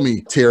tell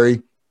me,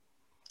 Terry,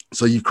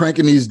 so you're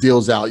cranking these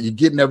deals out, you're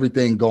getting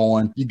everything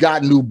going, you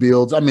got new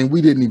builds. I mean, we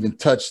didn't even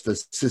touch the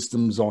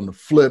systems on the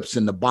flips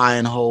and the buy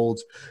and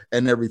holds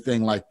and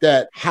everything like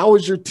that. How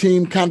is your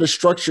team kind of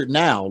structured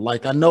now?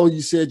 Like, I know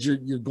you said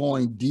you're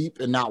going deep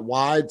and not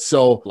wide.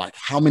 So like,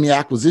 how many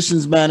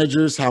acquisitions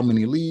managers, how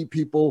many lead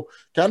people?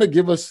 Kind of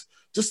give us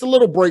just a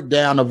little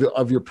breakdown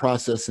of your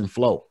process and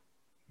flow.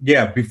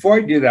 Yeah, before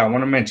I do that, I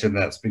want to mention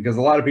this, because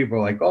a lot of people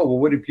are like, oh, well,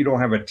 what if you don't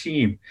have a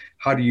team?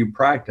 How do you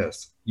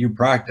practice? You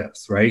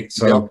practice, right?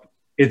 So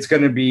It's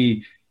going to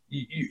be,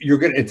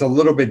 it's a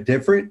little bit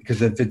different,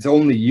 because if it's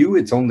only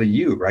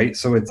you, right?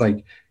 So it's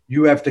like,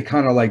 you have to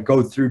kind of like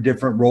go through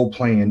different role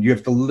playing. You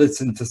have to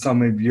listen to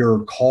some of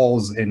your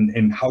calls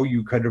and how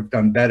you could have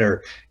done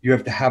better. You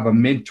have to have a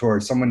mentor,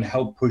 someone to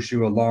help push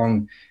you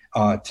along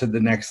to the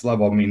next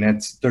level. I mean,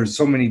 there's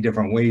so many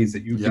different ways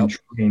that you can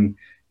train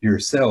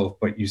yourself,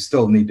 but you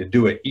still need to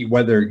do it,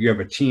 whether you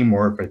have a team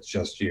or if it's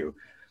just you.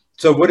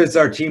 So what does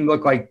our team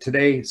look like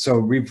today? So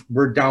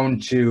we're down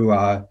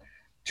to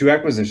 2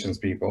 acquisitions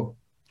people.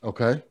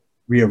 Okay.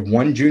 We have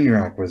 1 junior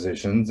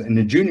acquisitions, and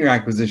the junior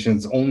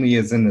acquisitions only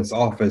is in this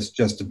office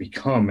just to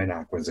become an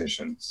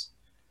acquisitions.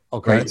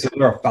 Okay. Right? So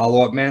they're a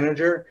follow-up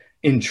manager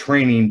in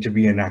training to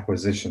be an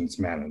acquisitions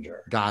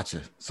manager.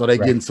 Gotcha. So they're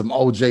getting some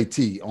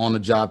OJT, on the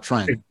job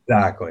training.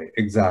 Exactly.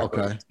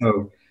 Okay.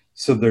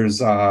 So there's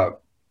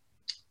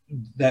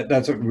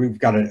that's what we've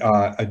got,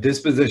 a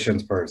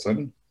dispositions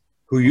person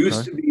who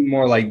used to be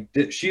more like,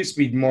 she used to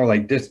be more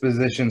like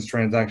dispositions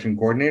transaction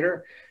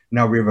coordinator.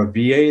 Now we have a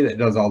VA that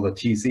does all the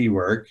TC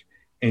work,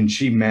 and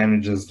she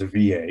manages the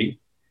VA.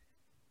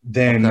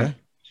 Then,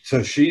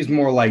 so she's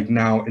more like,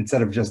 now,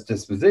 instead of just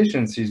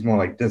dispositions, she's more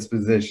like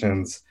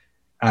dispositions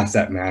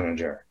asset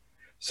manager.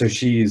 So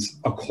she's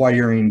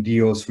acquiring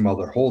deals from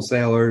other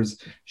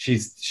wholesalers.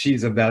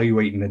 She's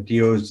evaluating the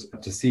deals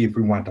to see if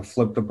we want to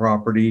flip the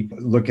property,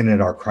 looking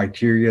at our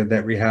criteria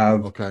that we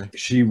have. Okay.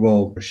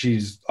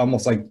 She's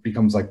almost like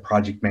becomes like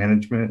project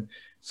management.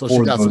 So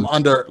she got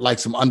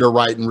some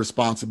underwriting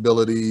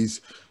responsibilities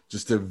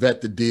just to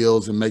vet the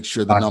deals and make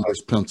sure the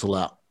numbers pencil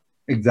out.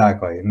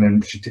 Exactly. And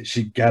then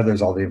she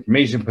gathers all the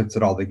information, puts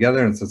it all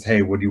together, and says,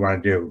 hey, what do you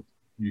want to do?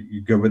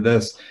 You good with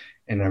this?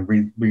 And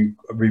then we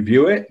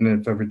review it,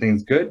 and if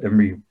everything's good, then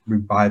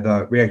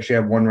we actually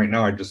have one right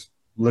now. I just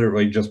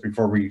literally just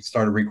before we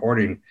started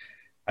recording,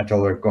 I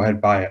told her, go ahead,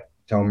 buy it.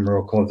 Tell them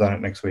we'll close on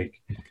it next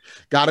week.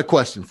 Got a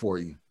question for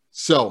you.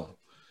 So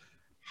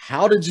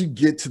how did you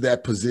get to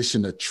that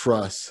position of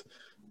trust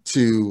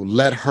to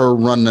let her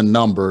run the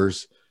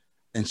numbers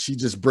and she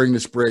just bring the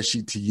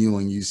spreadsheet to you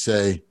and you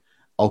say,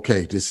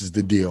 okay, this is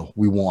the deal,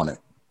 we want it?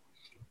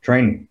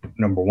 Training,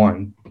 number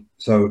one.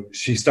 So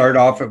she started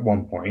off at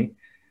one point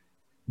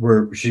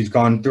where she's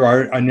gone through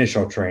our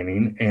initial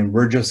training, and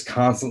we're just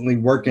constantly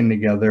working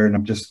together.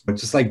 And it's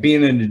just like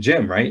being in the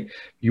gym, right?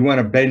 You want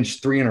to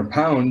bench 300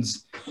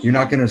 pounds. You're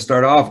not going to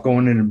start off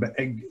going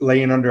in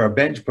laying under a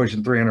bench,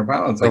 pushing 300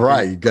 pounds. Like,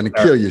 right. You're going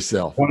to kill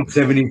yourself.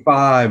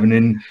 175. And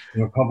then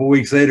a couple of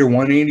weeks later,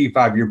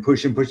 185, you're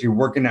pushing, you're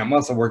working that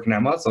muscle.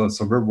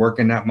 So we're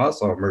working that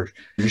muscle. And we're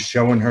just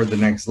showing her the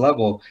next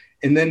level.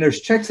 And then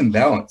there's checks and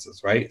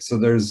balances, right? So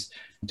there's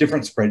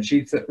different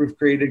spreadsheets that we've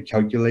created,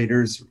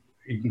 calculators,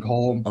 you can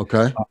call them,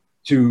 okay,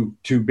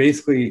 to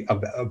basically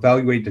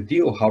evaluate the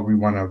deal how we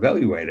want to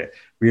evaluate it.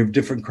 We have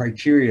different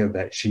criteria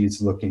that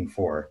she's looking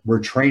for. We're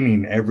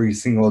training every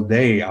single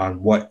day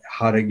on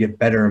how to get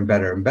better and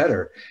better and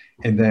better.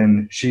 And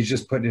then she's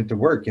just putting it to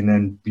work. And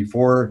then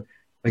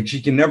like,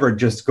 she can never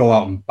just go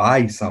out and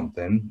buy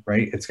something,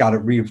 right?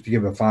 We have to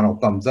give a final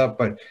thumbs up,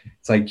 but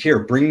it's like, here,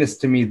 bring this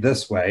to me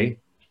this way,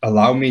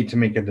 allow me to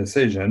make a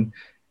decision.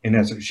 And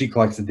as she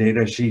collects the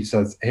data, she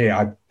says, hey,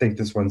 I think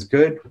this one's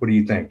good. What do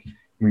you think?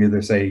 We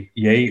either say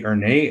yay or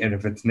nay. And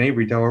if it's nay,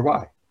 we tell her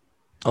why.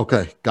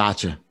 Okay,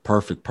 gotcha.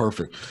 Perfect,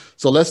 perfect.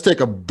 So let's take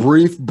a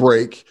brief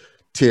break,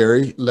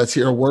 Terry. Let's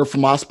hear a word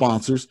from our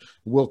sponsors.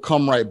 We'll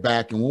come right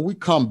back. And when we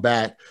come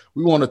back,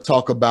 we want to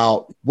talk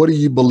about what do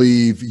you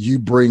believe you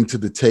bring to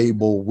the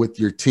table with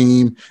your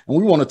team? And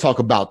we want to talk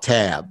about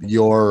Tab,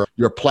 your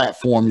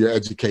platform, your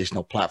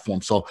educational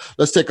platform. So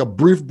let's take a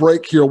brief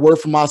break, hear a word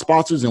from our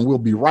sponsors, and we'll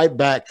be right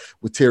back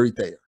with Terry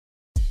Thayer.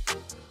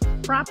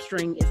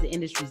 PropStream is the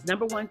industry's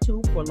 #1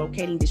 tool for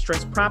locating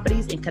distressed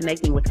properties and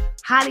connecting with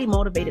highly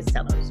motivated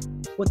sellers.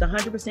 With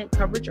 100%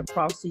 coverage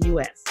across the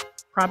U.S.,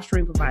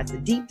 PropStream provides a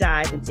deep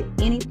dive into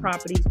any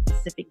property's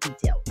specific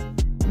details,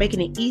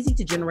 making it easy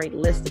to generate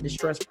lists of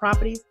distressed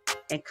properties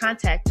and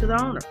contact to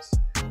the owners.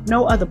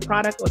 No other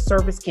product or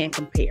service can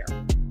compare.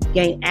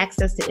 Gain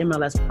access to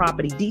MLS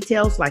property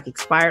details like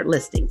expired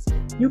listings.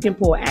 You can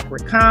pull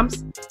accurate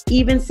comps,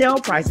 even sale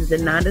prices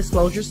in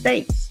non-disclosure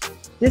states.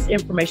 This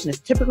information is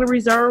typically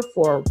reserved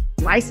for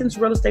licensed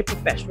real estate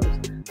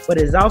professionals, but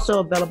it is also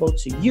available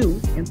to you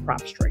in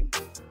PropStream.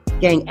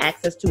 Gain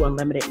access to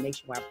unlimited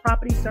nationwide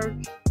property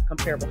search,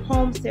 comparable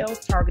home sales,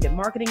 targeted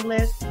marketing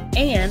lists,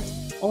 and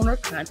owner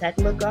contact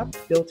lookup,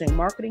 built-in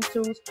marketing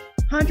tools,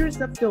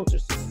 hundreds of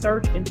filters to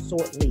search and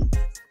sort leads.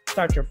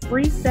 Start your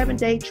free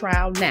 7-day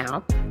trial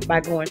now by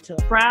going to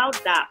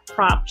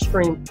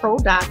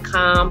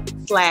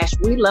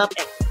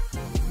proud.propstreampro.com/WeLoveEquity.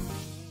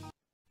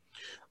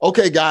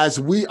 Okay, guys,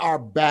 we are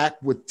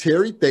back with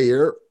Terry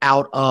Thayer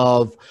out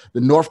of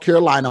the North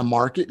Carolina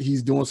market.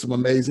 He's doing some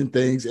amazing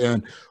things.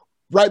 And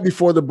right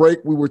before the break,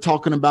 we were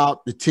talking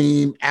about the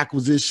team,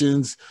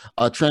 acquisitions,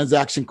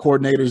 transaction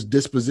coordinators,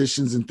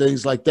 dispositions, and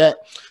things like that.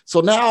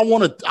 So now I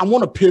want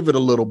to pivot a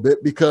little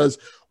bit because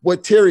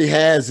what Terry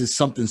has is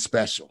something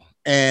special.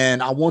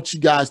 And I want you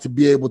guys to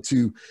be able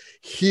to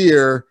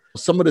hear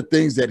some of the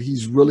things that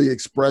he's really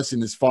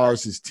expressing as far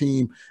as his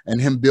team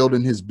and him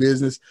building his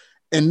business.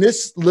 In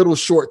this little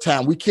short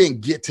time, we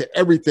can't get to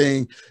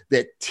everything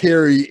that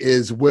Terry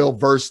is well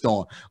versed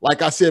on.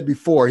 Like I said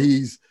before,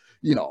 he's,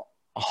 a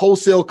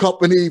wholesale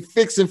company,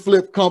 fix and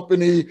flip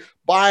company,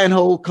 buy and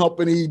hold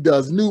company,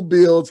 does new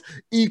builds,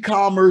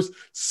 e-commerce,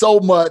 so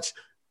much.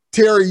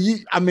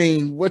 Terry,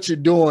 what you're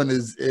doing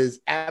is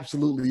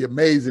absolutely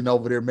amazing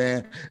over there,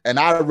 man. And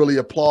I really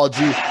applaud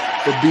you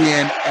for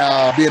being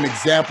an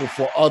example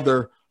for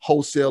other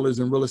wholesalers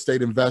and real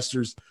estate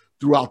investors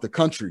throughout the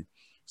country.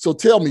 So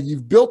tell me,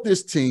 you've built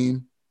this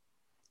team,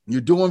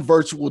 you're doing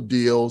virtual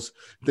deals,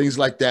 things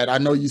like that. I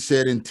know you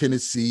said in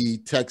Tennessee,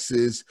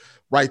 Texas,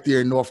 right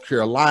there in North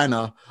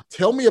Carolina.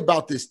 Tell me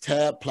about this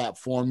Tab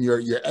platform,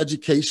 your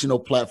educational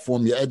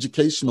platform, your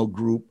educational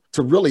group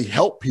to really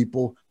help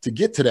people to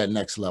get to that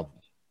next level.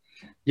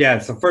 Yeah.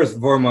 So first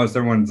and foremost,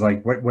 everyone's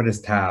like, what is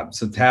Tab?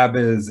 So Tab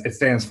it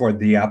stands for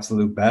the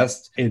absolute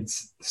best.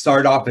 It's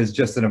started off as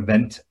just an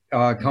event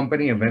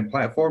event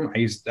platform.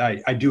 I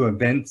do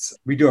events.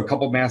 We do a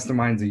couple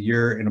masterminds a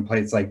year in a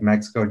place like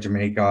Mexico,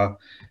 Jamaica,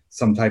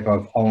 some type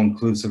of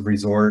all-inclusive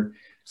resort.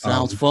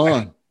 Sounds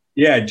fun.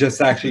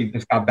 Just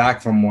got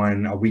back from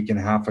one a week and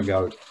a half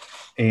ago.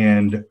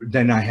 And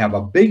then I have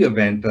a big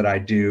event that I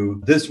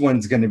do. This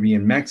one's going to be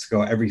in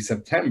Mexico every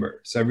September.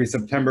 So every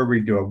September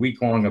we do a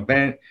week-long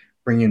event,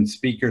 bring in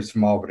speakers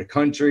from all over the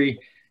country.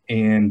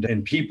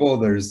 And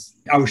people,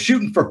 I was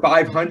shooting for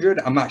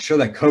 500. I'm not sure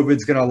that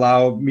COVID's going to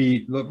allow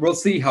me. We'll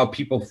see how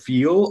people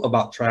feel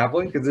about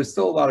traveling because there's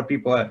still a lot of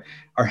people that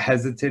are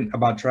hesitant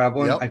about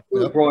traveling. I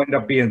think we'll end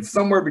up being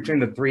somewhere between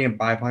the 300 and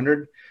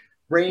 500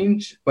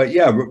 range. But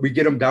yeah, we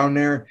get them down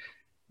there.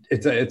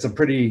 It's a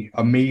pretty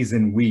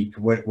amazing week,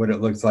 what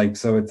it looks like.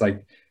 So it's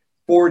like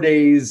 4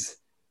 days.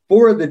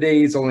 4 of the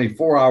days, only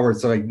 4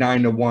 hours, so like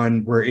 9 to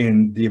 1, we're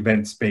in the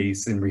event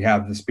space and we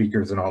have the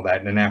speakers and all that.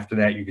 And then after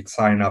that, you could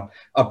sign up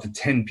to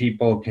 10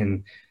 people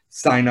can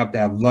sign up to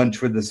have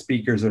lunch with the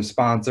speakers or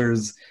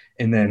sponsors.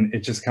 And then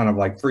it's just kind of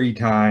like free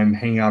time,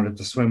 hang out at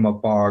the swim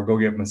up bar, go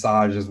get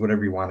massages,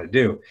 whatever you want to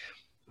do.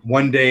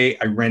 One day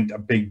I rent a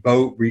big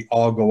boat. We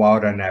all go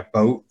out on that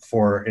boat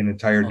for an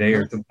entire day,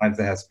 or sometimes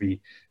it has to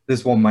be,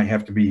 this one might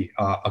have to be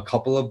a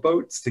couple of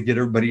boats to get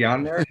everybody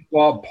on there.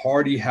 Go out,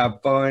 party, have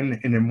fun.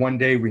 And then one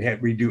day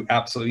we do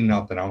absolutely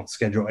nothing. I don't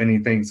schedule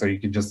anything. So you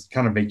can just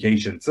kind of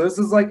vacation. So this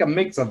is like a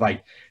mix of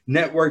like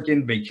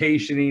networking,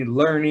 vacationing,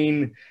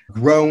 learning,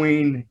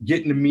 growing,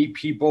 getting to meet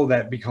people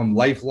that become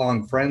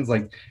lifelong friends.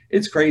 Like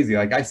it's crazy.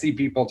 Like I see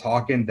people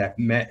talking that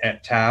met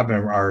at Tab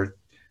and are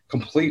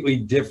completely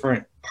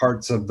different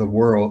parts of the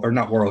world, or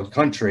not world,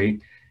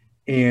 country.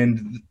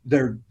 And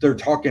they're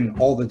talking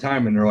all the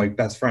time and they're like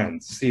best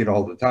friends, see it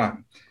all the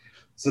time.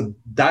 So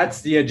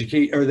that's the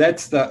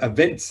that's the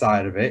event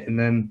side of it. And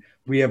then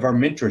we have our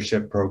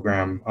mentorship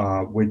program,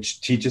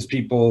 which teaches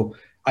people.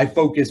 I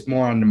focus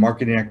more on the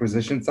marketing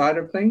acquisition side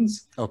of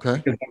things. Okay.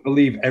 Because I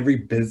believe every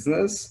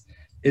business,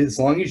 as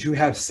long as you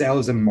have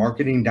sales and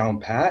marketing down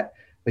pat,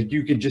 like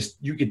you can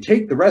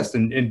take the rest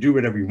and do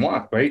whatever you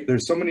want, right?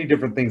 There's so many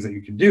different things that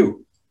you can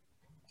do.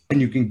 And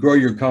you can grow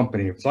your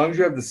company. As long as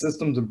you have the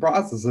systems and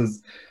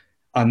processes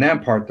on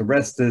that part, the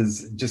rest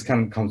is just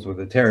kind of comes with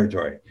the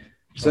territory.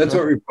 So that's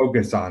what we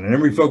focus on. And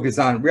then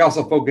we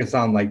also focus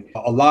on like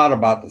a lot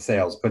about the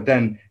sales, but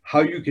then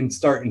how you can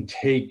start and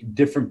take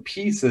different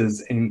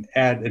pieces and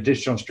add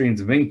additional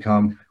streams of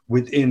income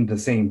within the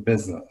same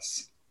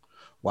business.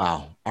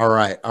 Wow. All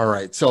right. All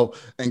right. So,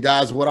 and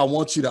guys, what I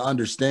want you to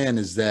understand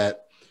is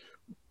that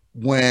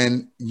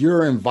when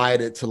you're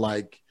invited to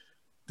like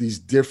these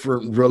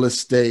different real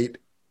estate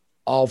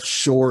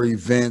offshore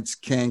events,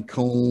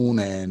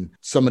 Cancun and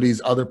some of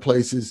these other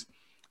places,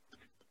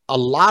 a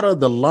lot of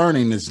the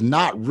learning is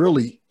not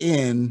really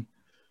in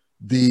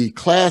the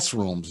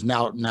classrooms.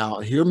 Now,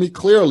 hear me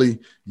clearly.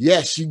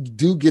 Yes, you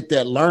do get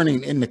that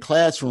learning in the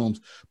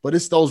classrooms, but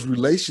it's those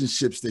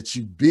relationships that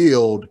you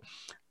build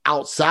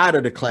outside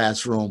of the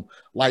classroom,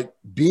 like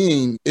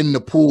being in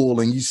the pool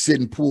and you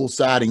sitting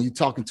poolside and you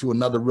talking to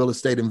another real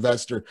estate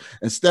investor.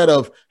 Instead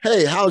of,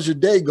 hey, how's your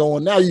day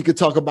going? Now you could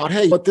talk about,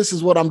 hey, but this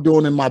is what I'm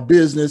doing in my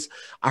business.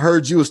 I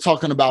heard you was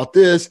talking about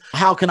this.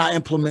 How can I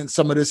implement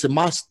some of this in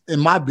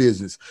my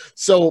business?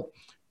 So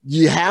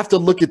you have to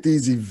look at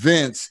these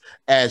events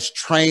as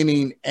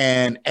training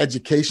and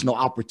educational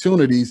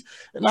opportunities.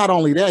 And not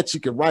only that,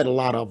 you can write a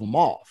lot of them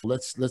off.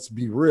 Let's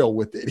be real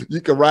with it. You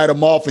can write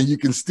them off and you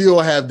can still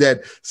have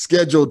that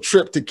scheduled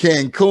trip to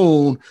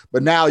Cancun,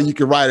 but now you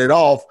can write it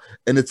off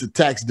and it's a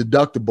tax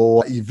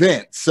deductible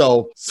event.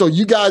 So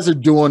you guys are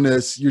doing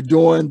this. You're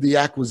doing the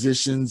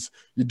acquisitions.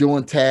 You're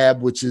doing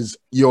TAB, which is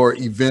your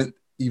event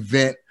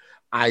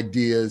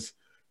ideas.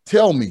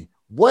 Tell me,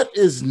 what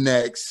is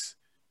next,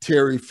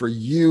 Terry, for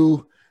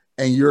you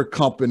and your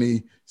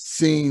company,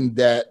 seeing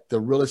that the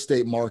real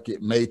estate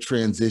market may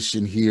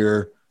transition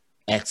here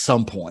at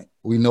some point?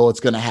 We know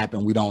it's going to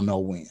happen. We don't know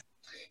when.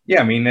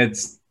 Yeah, I mean,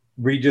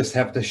 we just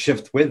have to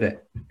shift with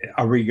it.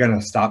 Are we going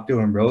to stop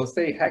doing real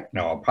estate? Heck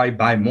no, I'll probably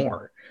buy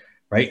more,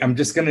 right?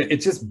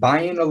 It's just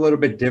buying a little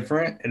bit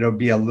different. It'll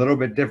be a little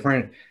bit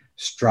different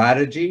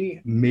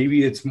strategy.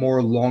 Maybe it's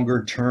more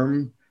longer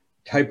term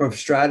type of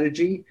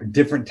strategy,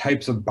 different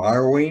types of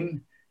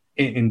borrowing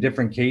in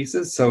different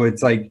cases. So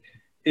it's like,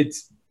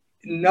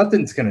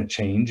 nothing's going to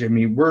change. I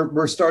mean,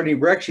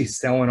 we're actually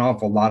selling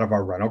off a lot of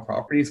our rental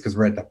properties because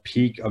we're at the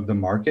peak of the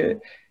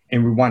market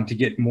and we want to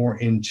get more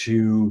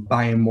into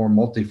buying more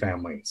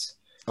multifamilies.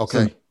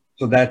 Okay.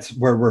 So that's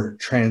where we're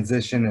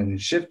transitioning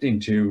and shifting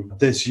to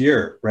this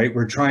year, right?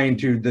 We're trying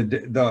to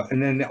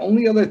and then the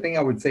only other thing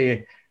I would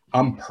say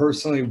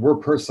we're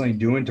personally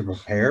doing to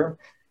prepare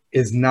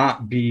is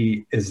not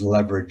be as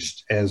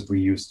leveraged as we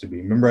used to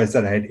be. Remember I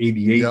said I had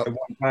 88 at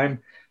one time?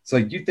 So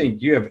like you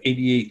think you have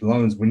 88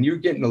 loans. When you're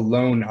getting a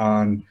loan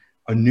on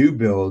a new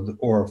build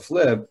or a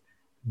flip,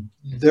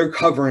 they're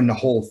covering the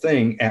whole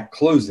thing at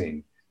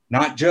closing,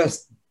 not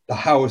just the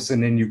house.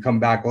 And then you come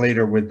back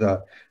later with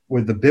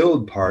the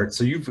build part.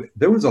 So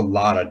there was a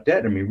lot of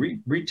debt. I mean,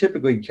 we were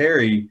typically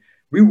carrying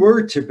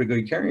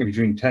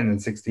between 10 and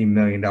 $16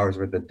 million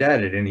worth of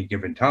debt at any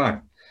given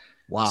time.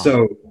 Wow.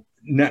 So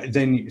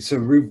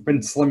we've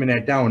been slimming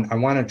that down. I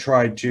want to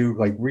try to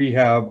like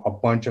rehab a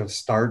bunch of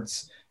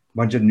starts, a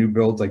bunch of new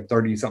builds, like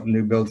 30 something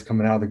new builds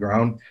coming out of the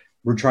ground.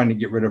 We're trying to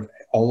get rid of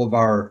all of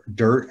our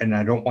dirt, and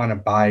I don't want to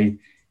buy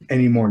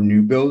any more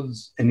new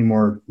builds, any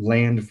more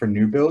land for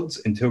new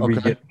builds until we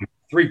get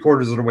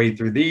 3/4 of the way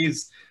through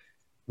these.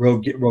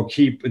 We'll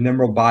keep, and then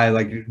we'll buy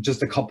like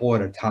just a couple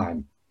at a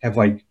time, have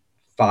like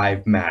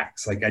 5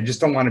 max. Like I just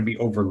don't want to be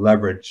over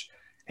leveraged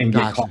and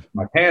get caught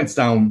my pants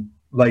down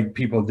like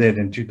people did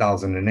in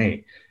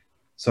 2008.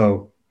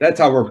 So that's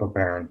how we're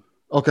preparing.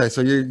 Okay. So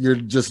you're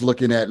just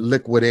looking at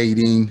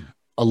liquidating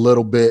a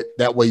little bit.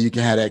 That way you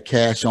can have that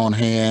cash on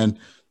hand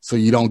so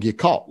you don't get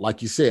caught,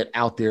 like you said,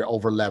 out there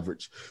over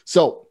leverage.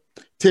 So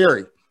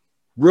Terry,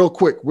 real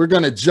quick, we're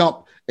going to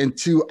jump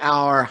into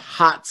our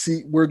hot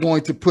seat. We're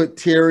going to put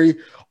Terry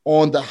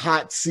on the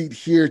hot seat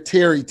here.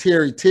 Terry,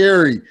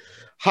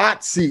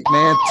 hot seat,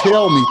 man.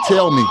 Tell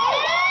me.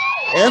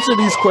 Answer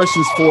these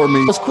questions for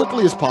me as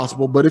quickly as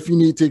possible, but if you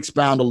need to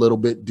expound a little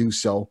bit, do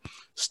so.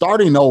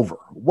 Starting over,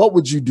 what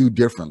would you do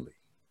differently?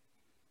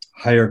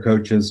 Hire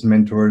coaches,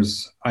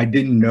 mentors. I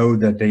didn't know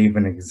that they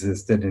even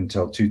existed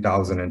until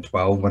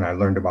 2012 when I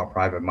learned about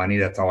private money.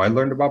 That's how I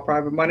learned about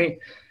private money.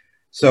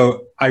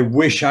 So I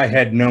wish I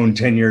had known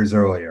 10 years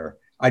earlier.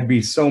 I'd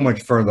be so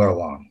much further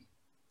along.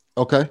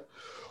 Okay.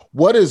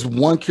 What is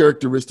one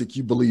characteristic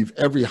you believe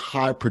every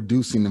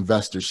high-producing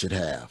investor should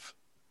have?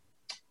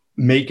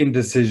 Making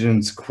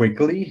decisions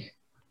quickly,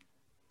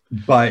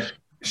 but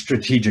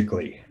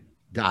strategically.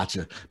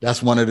 Gotcha.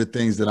 That's one of the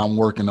things that I'm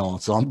working on.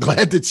 So I'm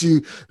glad that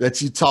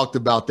you talked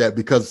about that,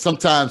 because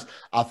sometimes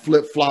I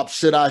flip-flop.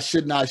 Should I?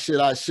 And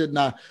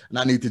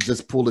I need to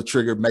just pull the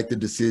trigger, make the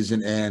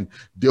decision, and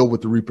deal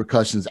with the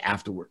repercussions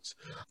afterwards.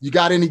 You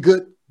got any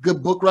good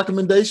book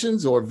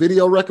recommendations or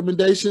video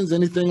recommendations,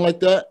 anything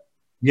like that?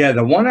 Yeah,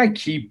 the one I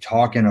keep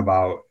talking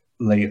about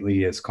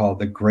lately is called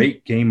The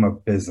Great Game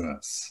of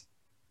Business.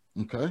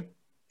 Okay.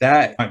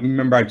 That, I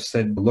remember I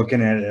said looking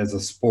at it as a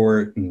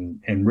sport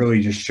and really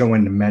just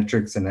showing the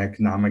metrics and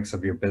economics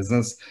of your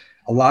business.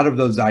 A lot of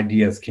those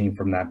ideas came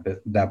from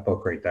that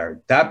book right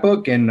there. That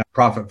book and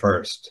Profit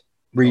First.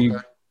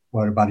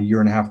 about a year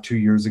and a half, 2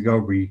 years ago,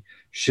 we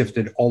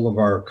shifted all of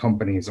our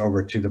companies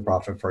over to the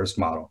Profit First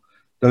model.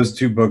 Those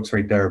two books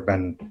right there have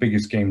been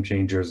biggest game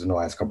changers in the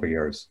last couple of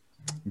years.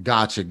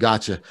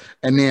 Gotcha.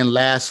 And then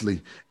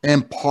lastly,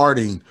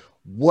 imparting,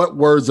 what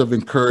words of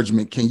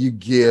encouragement can you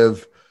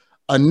give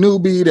a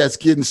newbie that's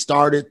getting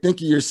started? Think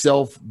of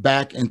yourself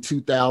back in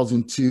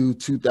 2002,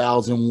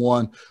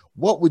 2001.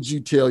 What would you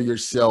tell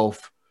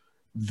yourself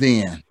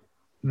then?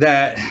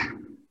 That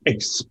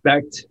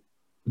expect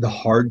the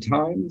hard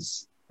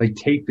times, like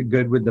take the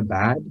good with the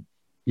bad.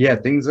 Yeah,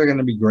 things are going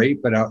to be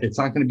great, but it's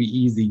not going to be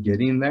easy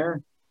getting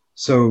there.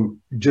 So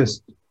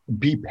just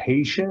be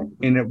patient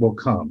and it will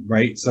come,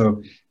 right?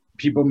 So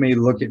people may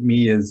look at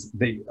me as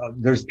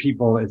there's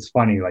people, it's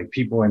funny, like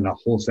people in the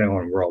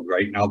wholesaling world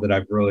right now that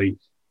I've really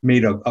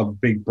made a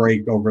big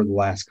break over the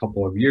last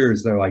couple of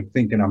years. They're like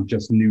thinking I'm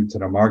just new to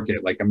the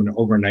market. Like I'm an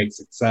overnight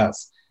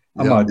success.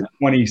 I'm a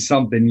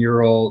 20-something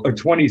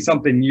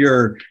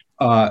year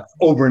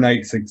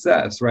overnight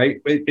success,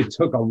 right? It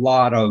took a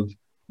lot of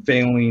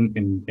failing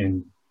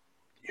and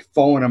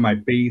falling on my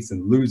face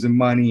and losing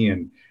money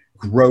and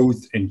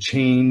growth and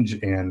change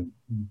and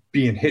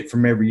being hit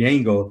from every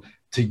angle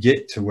to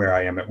get to where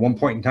I am. At one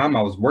point in time,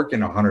 I was working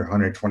 100,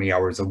 120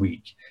 hours a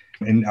week,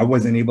 and I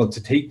wasn't able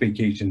to take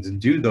vacations and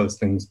do those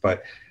things.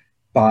 But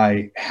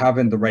by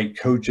having the right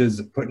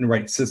coaches, putting the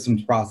right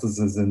systems,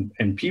 processes,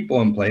 and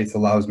people in place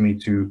allows me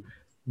to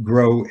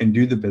grow and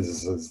do the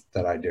businesses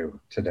that I do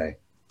today.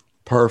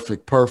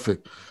 Perfect.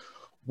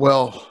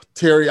 Well,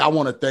 Terry, I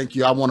want to thank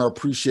you. I want to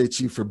appreciate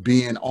you for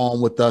being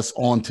on with us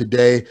on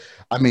today.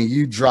 I mean,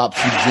 you dropped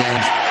some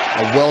gems,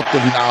 a wealth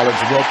of knowledge,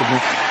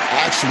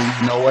 actually,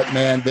 you know what,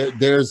 man,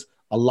 there's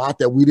a lot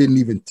that we didn't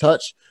even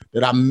touch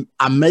that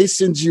I may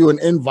send you an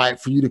invite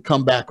for you to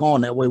come back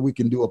on. That way we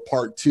can do a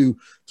part 2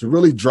 to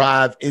really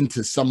drive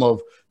into some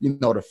of,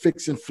 the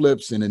fix and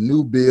flips and the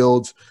new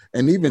builds,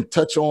 and even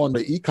touch on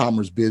the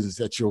e-commerce business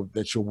that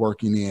you're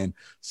working in.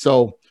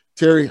 So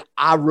Terry,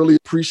 I really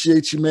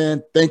appreciate you,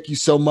 man. Thank you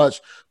so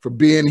much for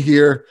being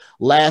here.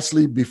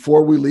 Lastly,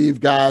 before we leave,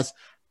 guys,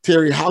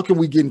 Terry, how can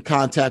we get in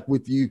contact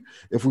with you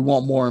if we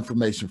want more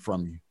information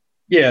from you?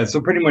 Yeah,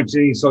 so pretty much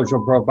any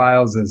social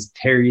profiles is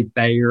Terry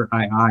Thayer,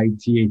 Thayer,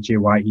 II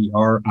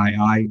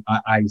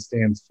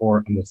stands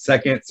for on the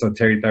second. So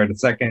Terry Thayer the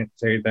second,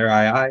 Terry Thayer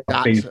II,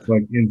 gotcha.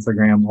 Facebook,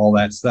 Instagram, all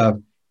that stuff.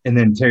 And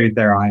then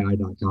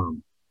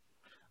TerryThayerII.com.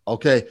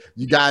 Okay,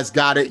 you guys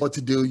got it. What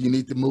to do? You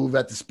need to move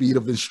at the speed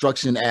of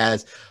instruction,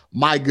 as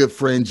my good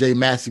friend Jay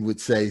Massey would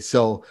say.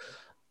 So,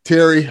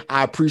 Terry,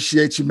 I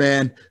appreciate you,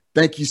 man.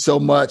 Thank you so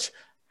much.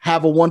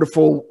 Have a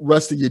wonderful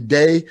rest of your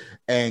day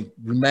and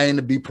remain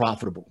to be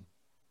profitable.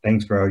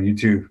 Thanks, bro. You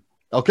too.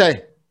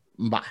 Okay,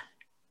 bye.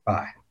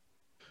 Bye.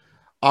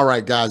 All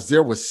right, guys,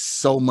 there was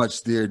so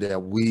much there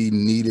that we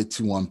needed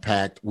to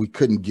unpack. We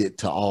couldn't get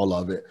to all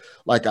of it.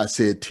 Like I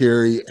said,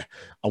 Terry,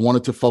 I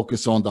wanted to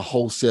focus on the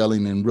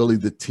wholesaling and really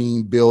the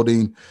team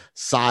building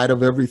side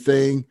of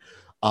everything.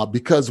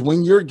 Because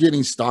when you're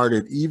getting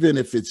started, even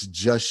if it's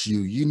just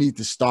you need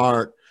to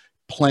start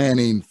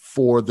planning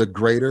for the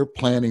greater,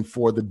 planning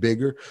for the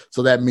bigger.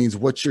 So that means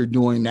what you're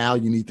doing now,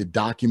 you need to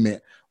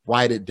document,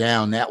 write it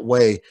down. That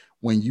way,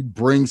 when you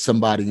bring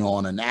somebody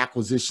on, an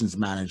acquisitions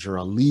manager,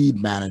 a lead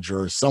manager,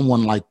 or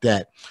someone like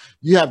that,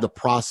 you have the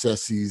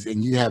processes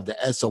and you have the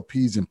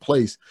SOPs in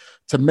place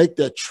to make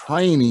that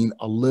training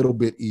a little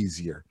bit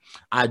easier.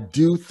 I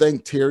do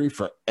thank Terry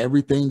for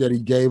everything that he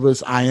gave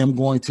us. I am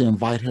going to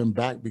invite him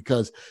back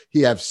because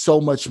he has so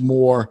much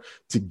more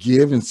to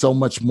give and so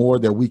much more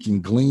that we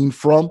can glean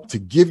from, to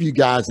give you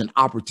guys an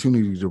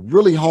opportunity to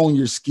really hone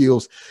your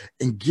skills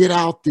and get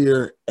out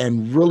there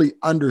and really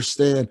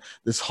understand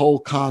this whole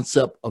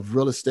concept of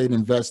real estate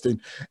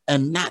investing,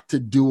 and not to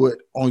do it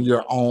on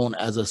your own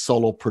as a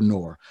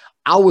solopreneur.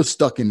 I was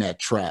stuck in that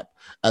trap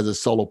as a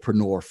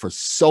solopreneur for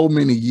so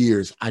many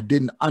years. I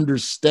didn't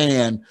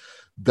understand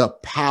the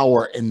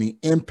power and the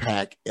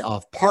impact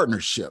of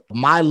partnership.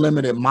 My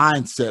limited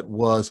mindset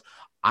was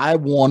I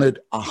wanted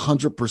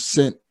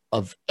 100%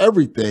 of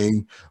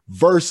everything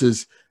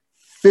versus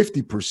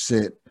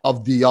 50%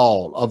 of the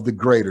all, of the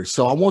greater.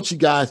 So I want you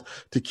guys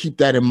to keep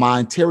that in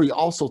mind. Terry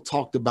also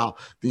talked about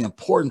the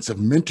importance of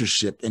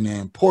mentorship and the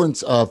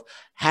importance of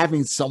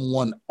having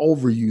someone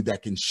over you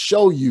that can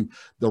show you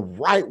the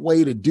right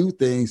way to do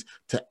things,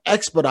 to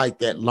expedite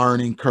that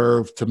learning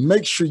curve, to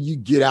make sure you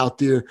get out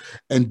there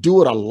and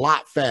do it a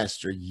lot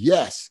faster.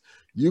 Yes,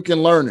 you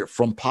can learn it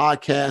from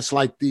podcasts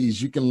like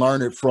these. You can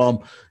learn it from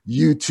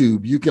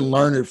YouTube. You can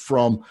learn it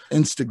from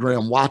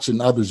Instagram, watching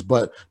others.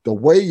 But the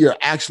way you're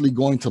actually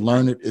going to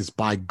learn it is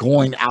by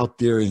going out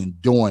there and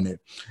doing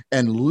it.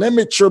 And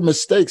limit your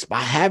mistakes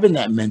by having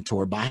that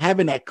mentor, by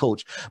having that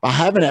coach, by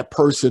having that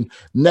person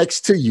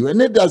next to you.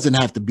 And it doesn't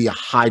have to be a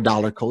high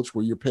dollar coach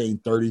where you're paying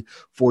 $30,000,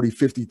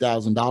 $40,000,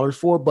 $50,000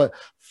 for, but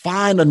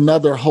find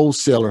another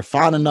wholesaler,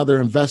 find another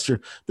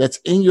investor that's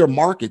in your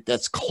market,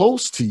 that's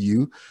close to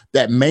you,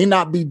 that may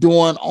not be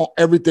doing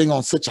everything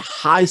on such a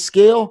high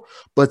scale,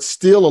 but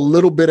still a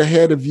little bit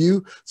ahead of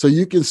you. So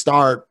you can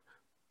start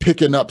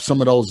picking up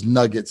some of those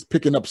nuggets,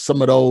 picking up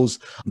some of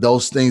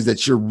those things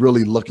that you're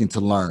really looking to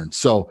learn.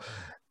 So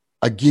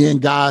again,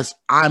 guys,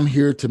 I'm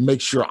here to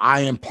make sure I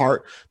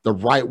impart the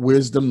right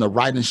wisdom, the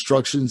right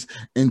instructions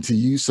into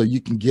you so you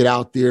can get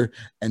out there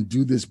and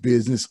do this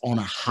business on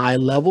a high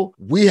level.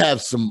 We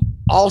have some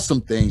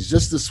awesome things.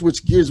 Just to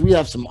switch gears, we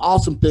have some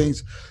awesome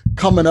things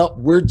coming up.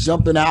 We're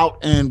jumping out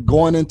and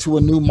going into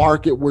a new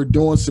market. We're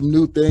doing some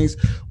new things.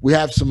 We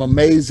have some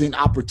amazing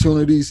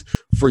opportunities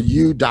for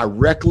you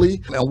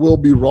directly, and we'll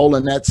be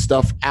rolling that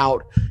stuff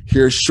out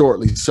here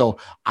shortly. So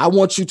I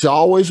want you to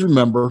always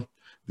remember,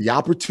 the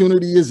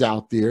opportunity is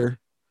out there.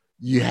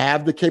 You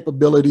have the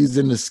capabilities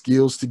and the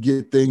skills to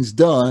get things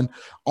done.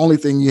 Only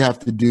thing you have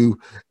to do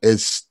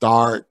is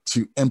start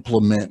to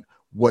implement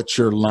what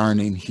you're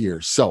learning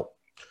here. So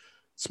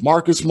it's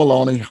Marcus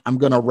Maloney. I'm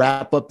going to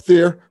wrap up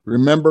there.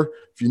 Remember,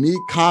 if you need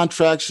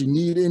contracts, you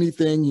need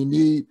anything, you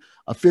need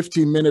a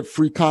 15-minute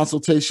free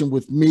consultation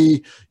with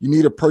me, you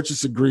need a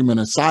purchase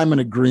agreement,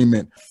 assignment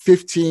agreement,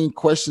 15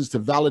 questions to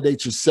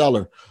validate your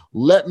seller,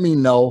 let me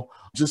know.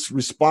 Just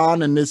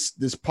respond in this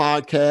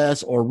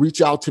podcast or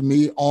reach out to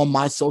me on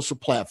my social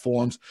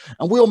platforms,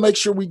 and we'll make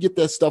sure we get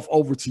that stuff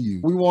over to you.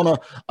 We want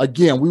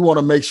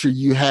to make sure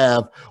you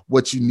have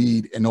what you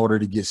need in order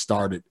to get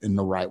started in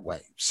the right way.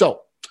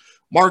 So,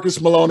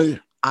 Marcus Maloney,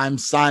 I'm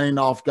signing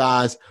off,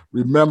 guys.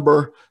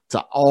 Remember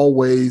to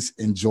always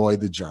enjoy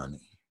the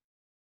journey.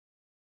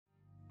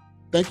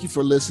 Thank you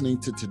for listening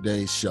to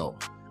today's show.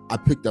 I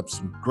picked up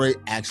some great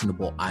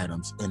actionable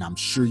items, and I'm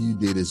sure you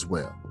did as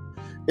well.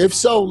 If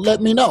so,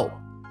 let me know.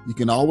 You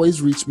can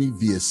always reach me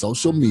via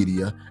social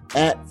media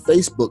at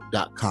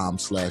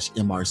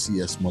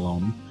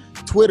facebook.com/MRCSMaloney,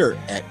 Twitter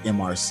at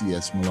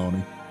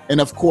MRCSMaloney,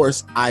 and of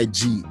course,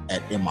 IG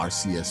at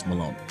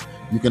MRCSMaloney.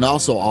 You can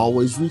also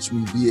always reach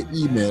me via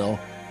email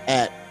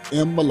at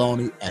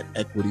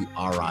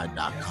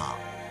mmaloney@equityri.com.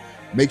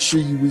 Make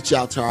sure you reach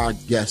out to our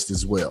guests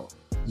as well.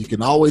 You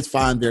can always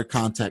find their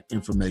contact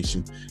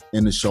information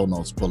in the show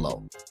notes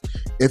below.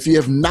 If you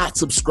have not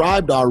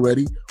subscribed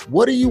already,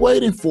 what are you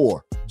waiting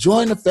for?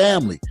 Join the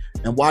family.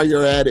 And while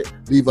you're at it,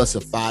 leave us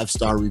a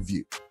 5-star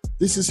review.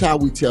 This is how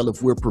we tell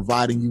if we're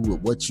providing you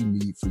with what you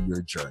need for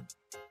your journey.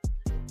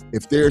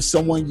 If there's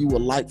someone you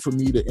would like for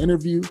me to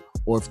interview,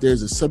 or if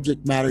there's a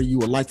subject matter you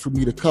would like for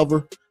me to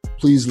cover,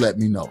 please let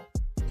me know.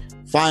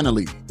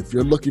 Finally, if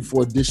you're looking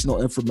for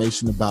additional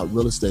information about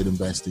real estate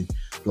investing,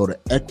 go to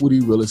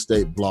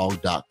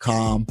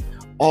equityrealestateblog.com.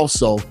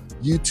 Also,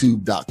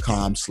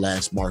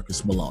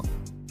 youtube.com/Marcus Maloney.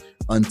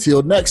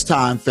 Until next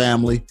time,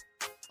 family,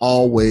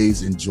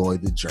 always enjoy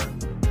the journey.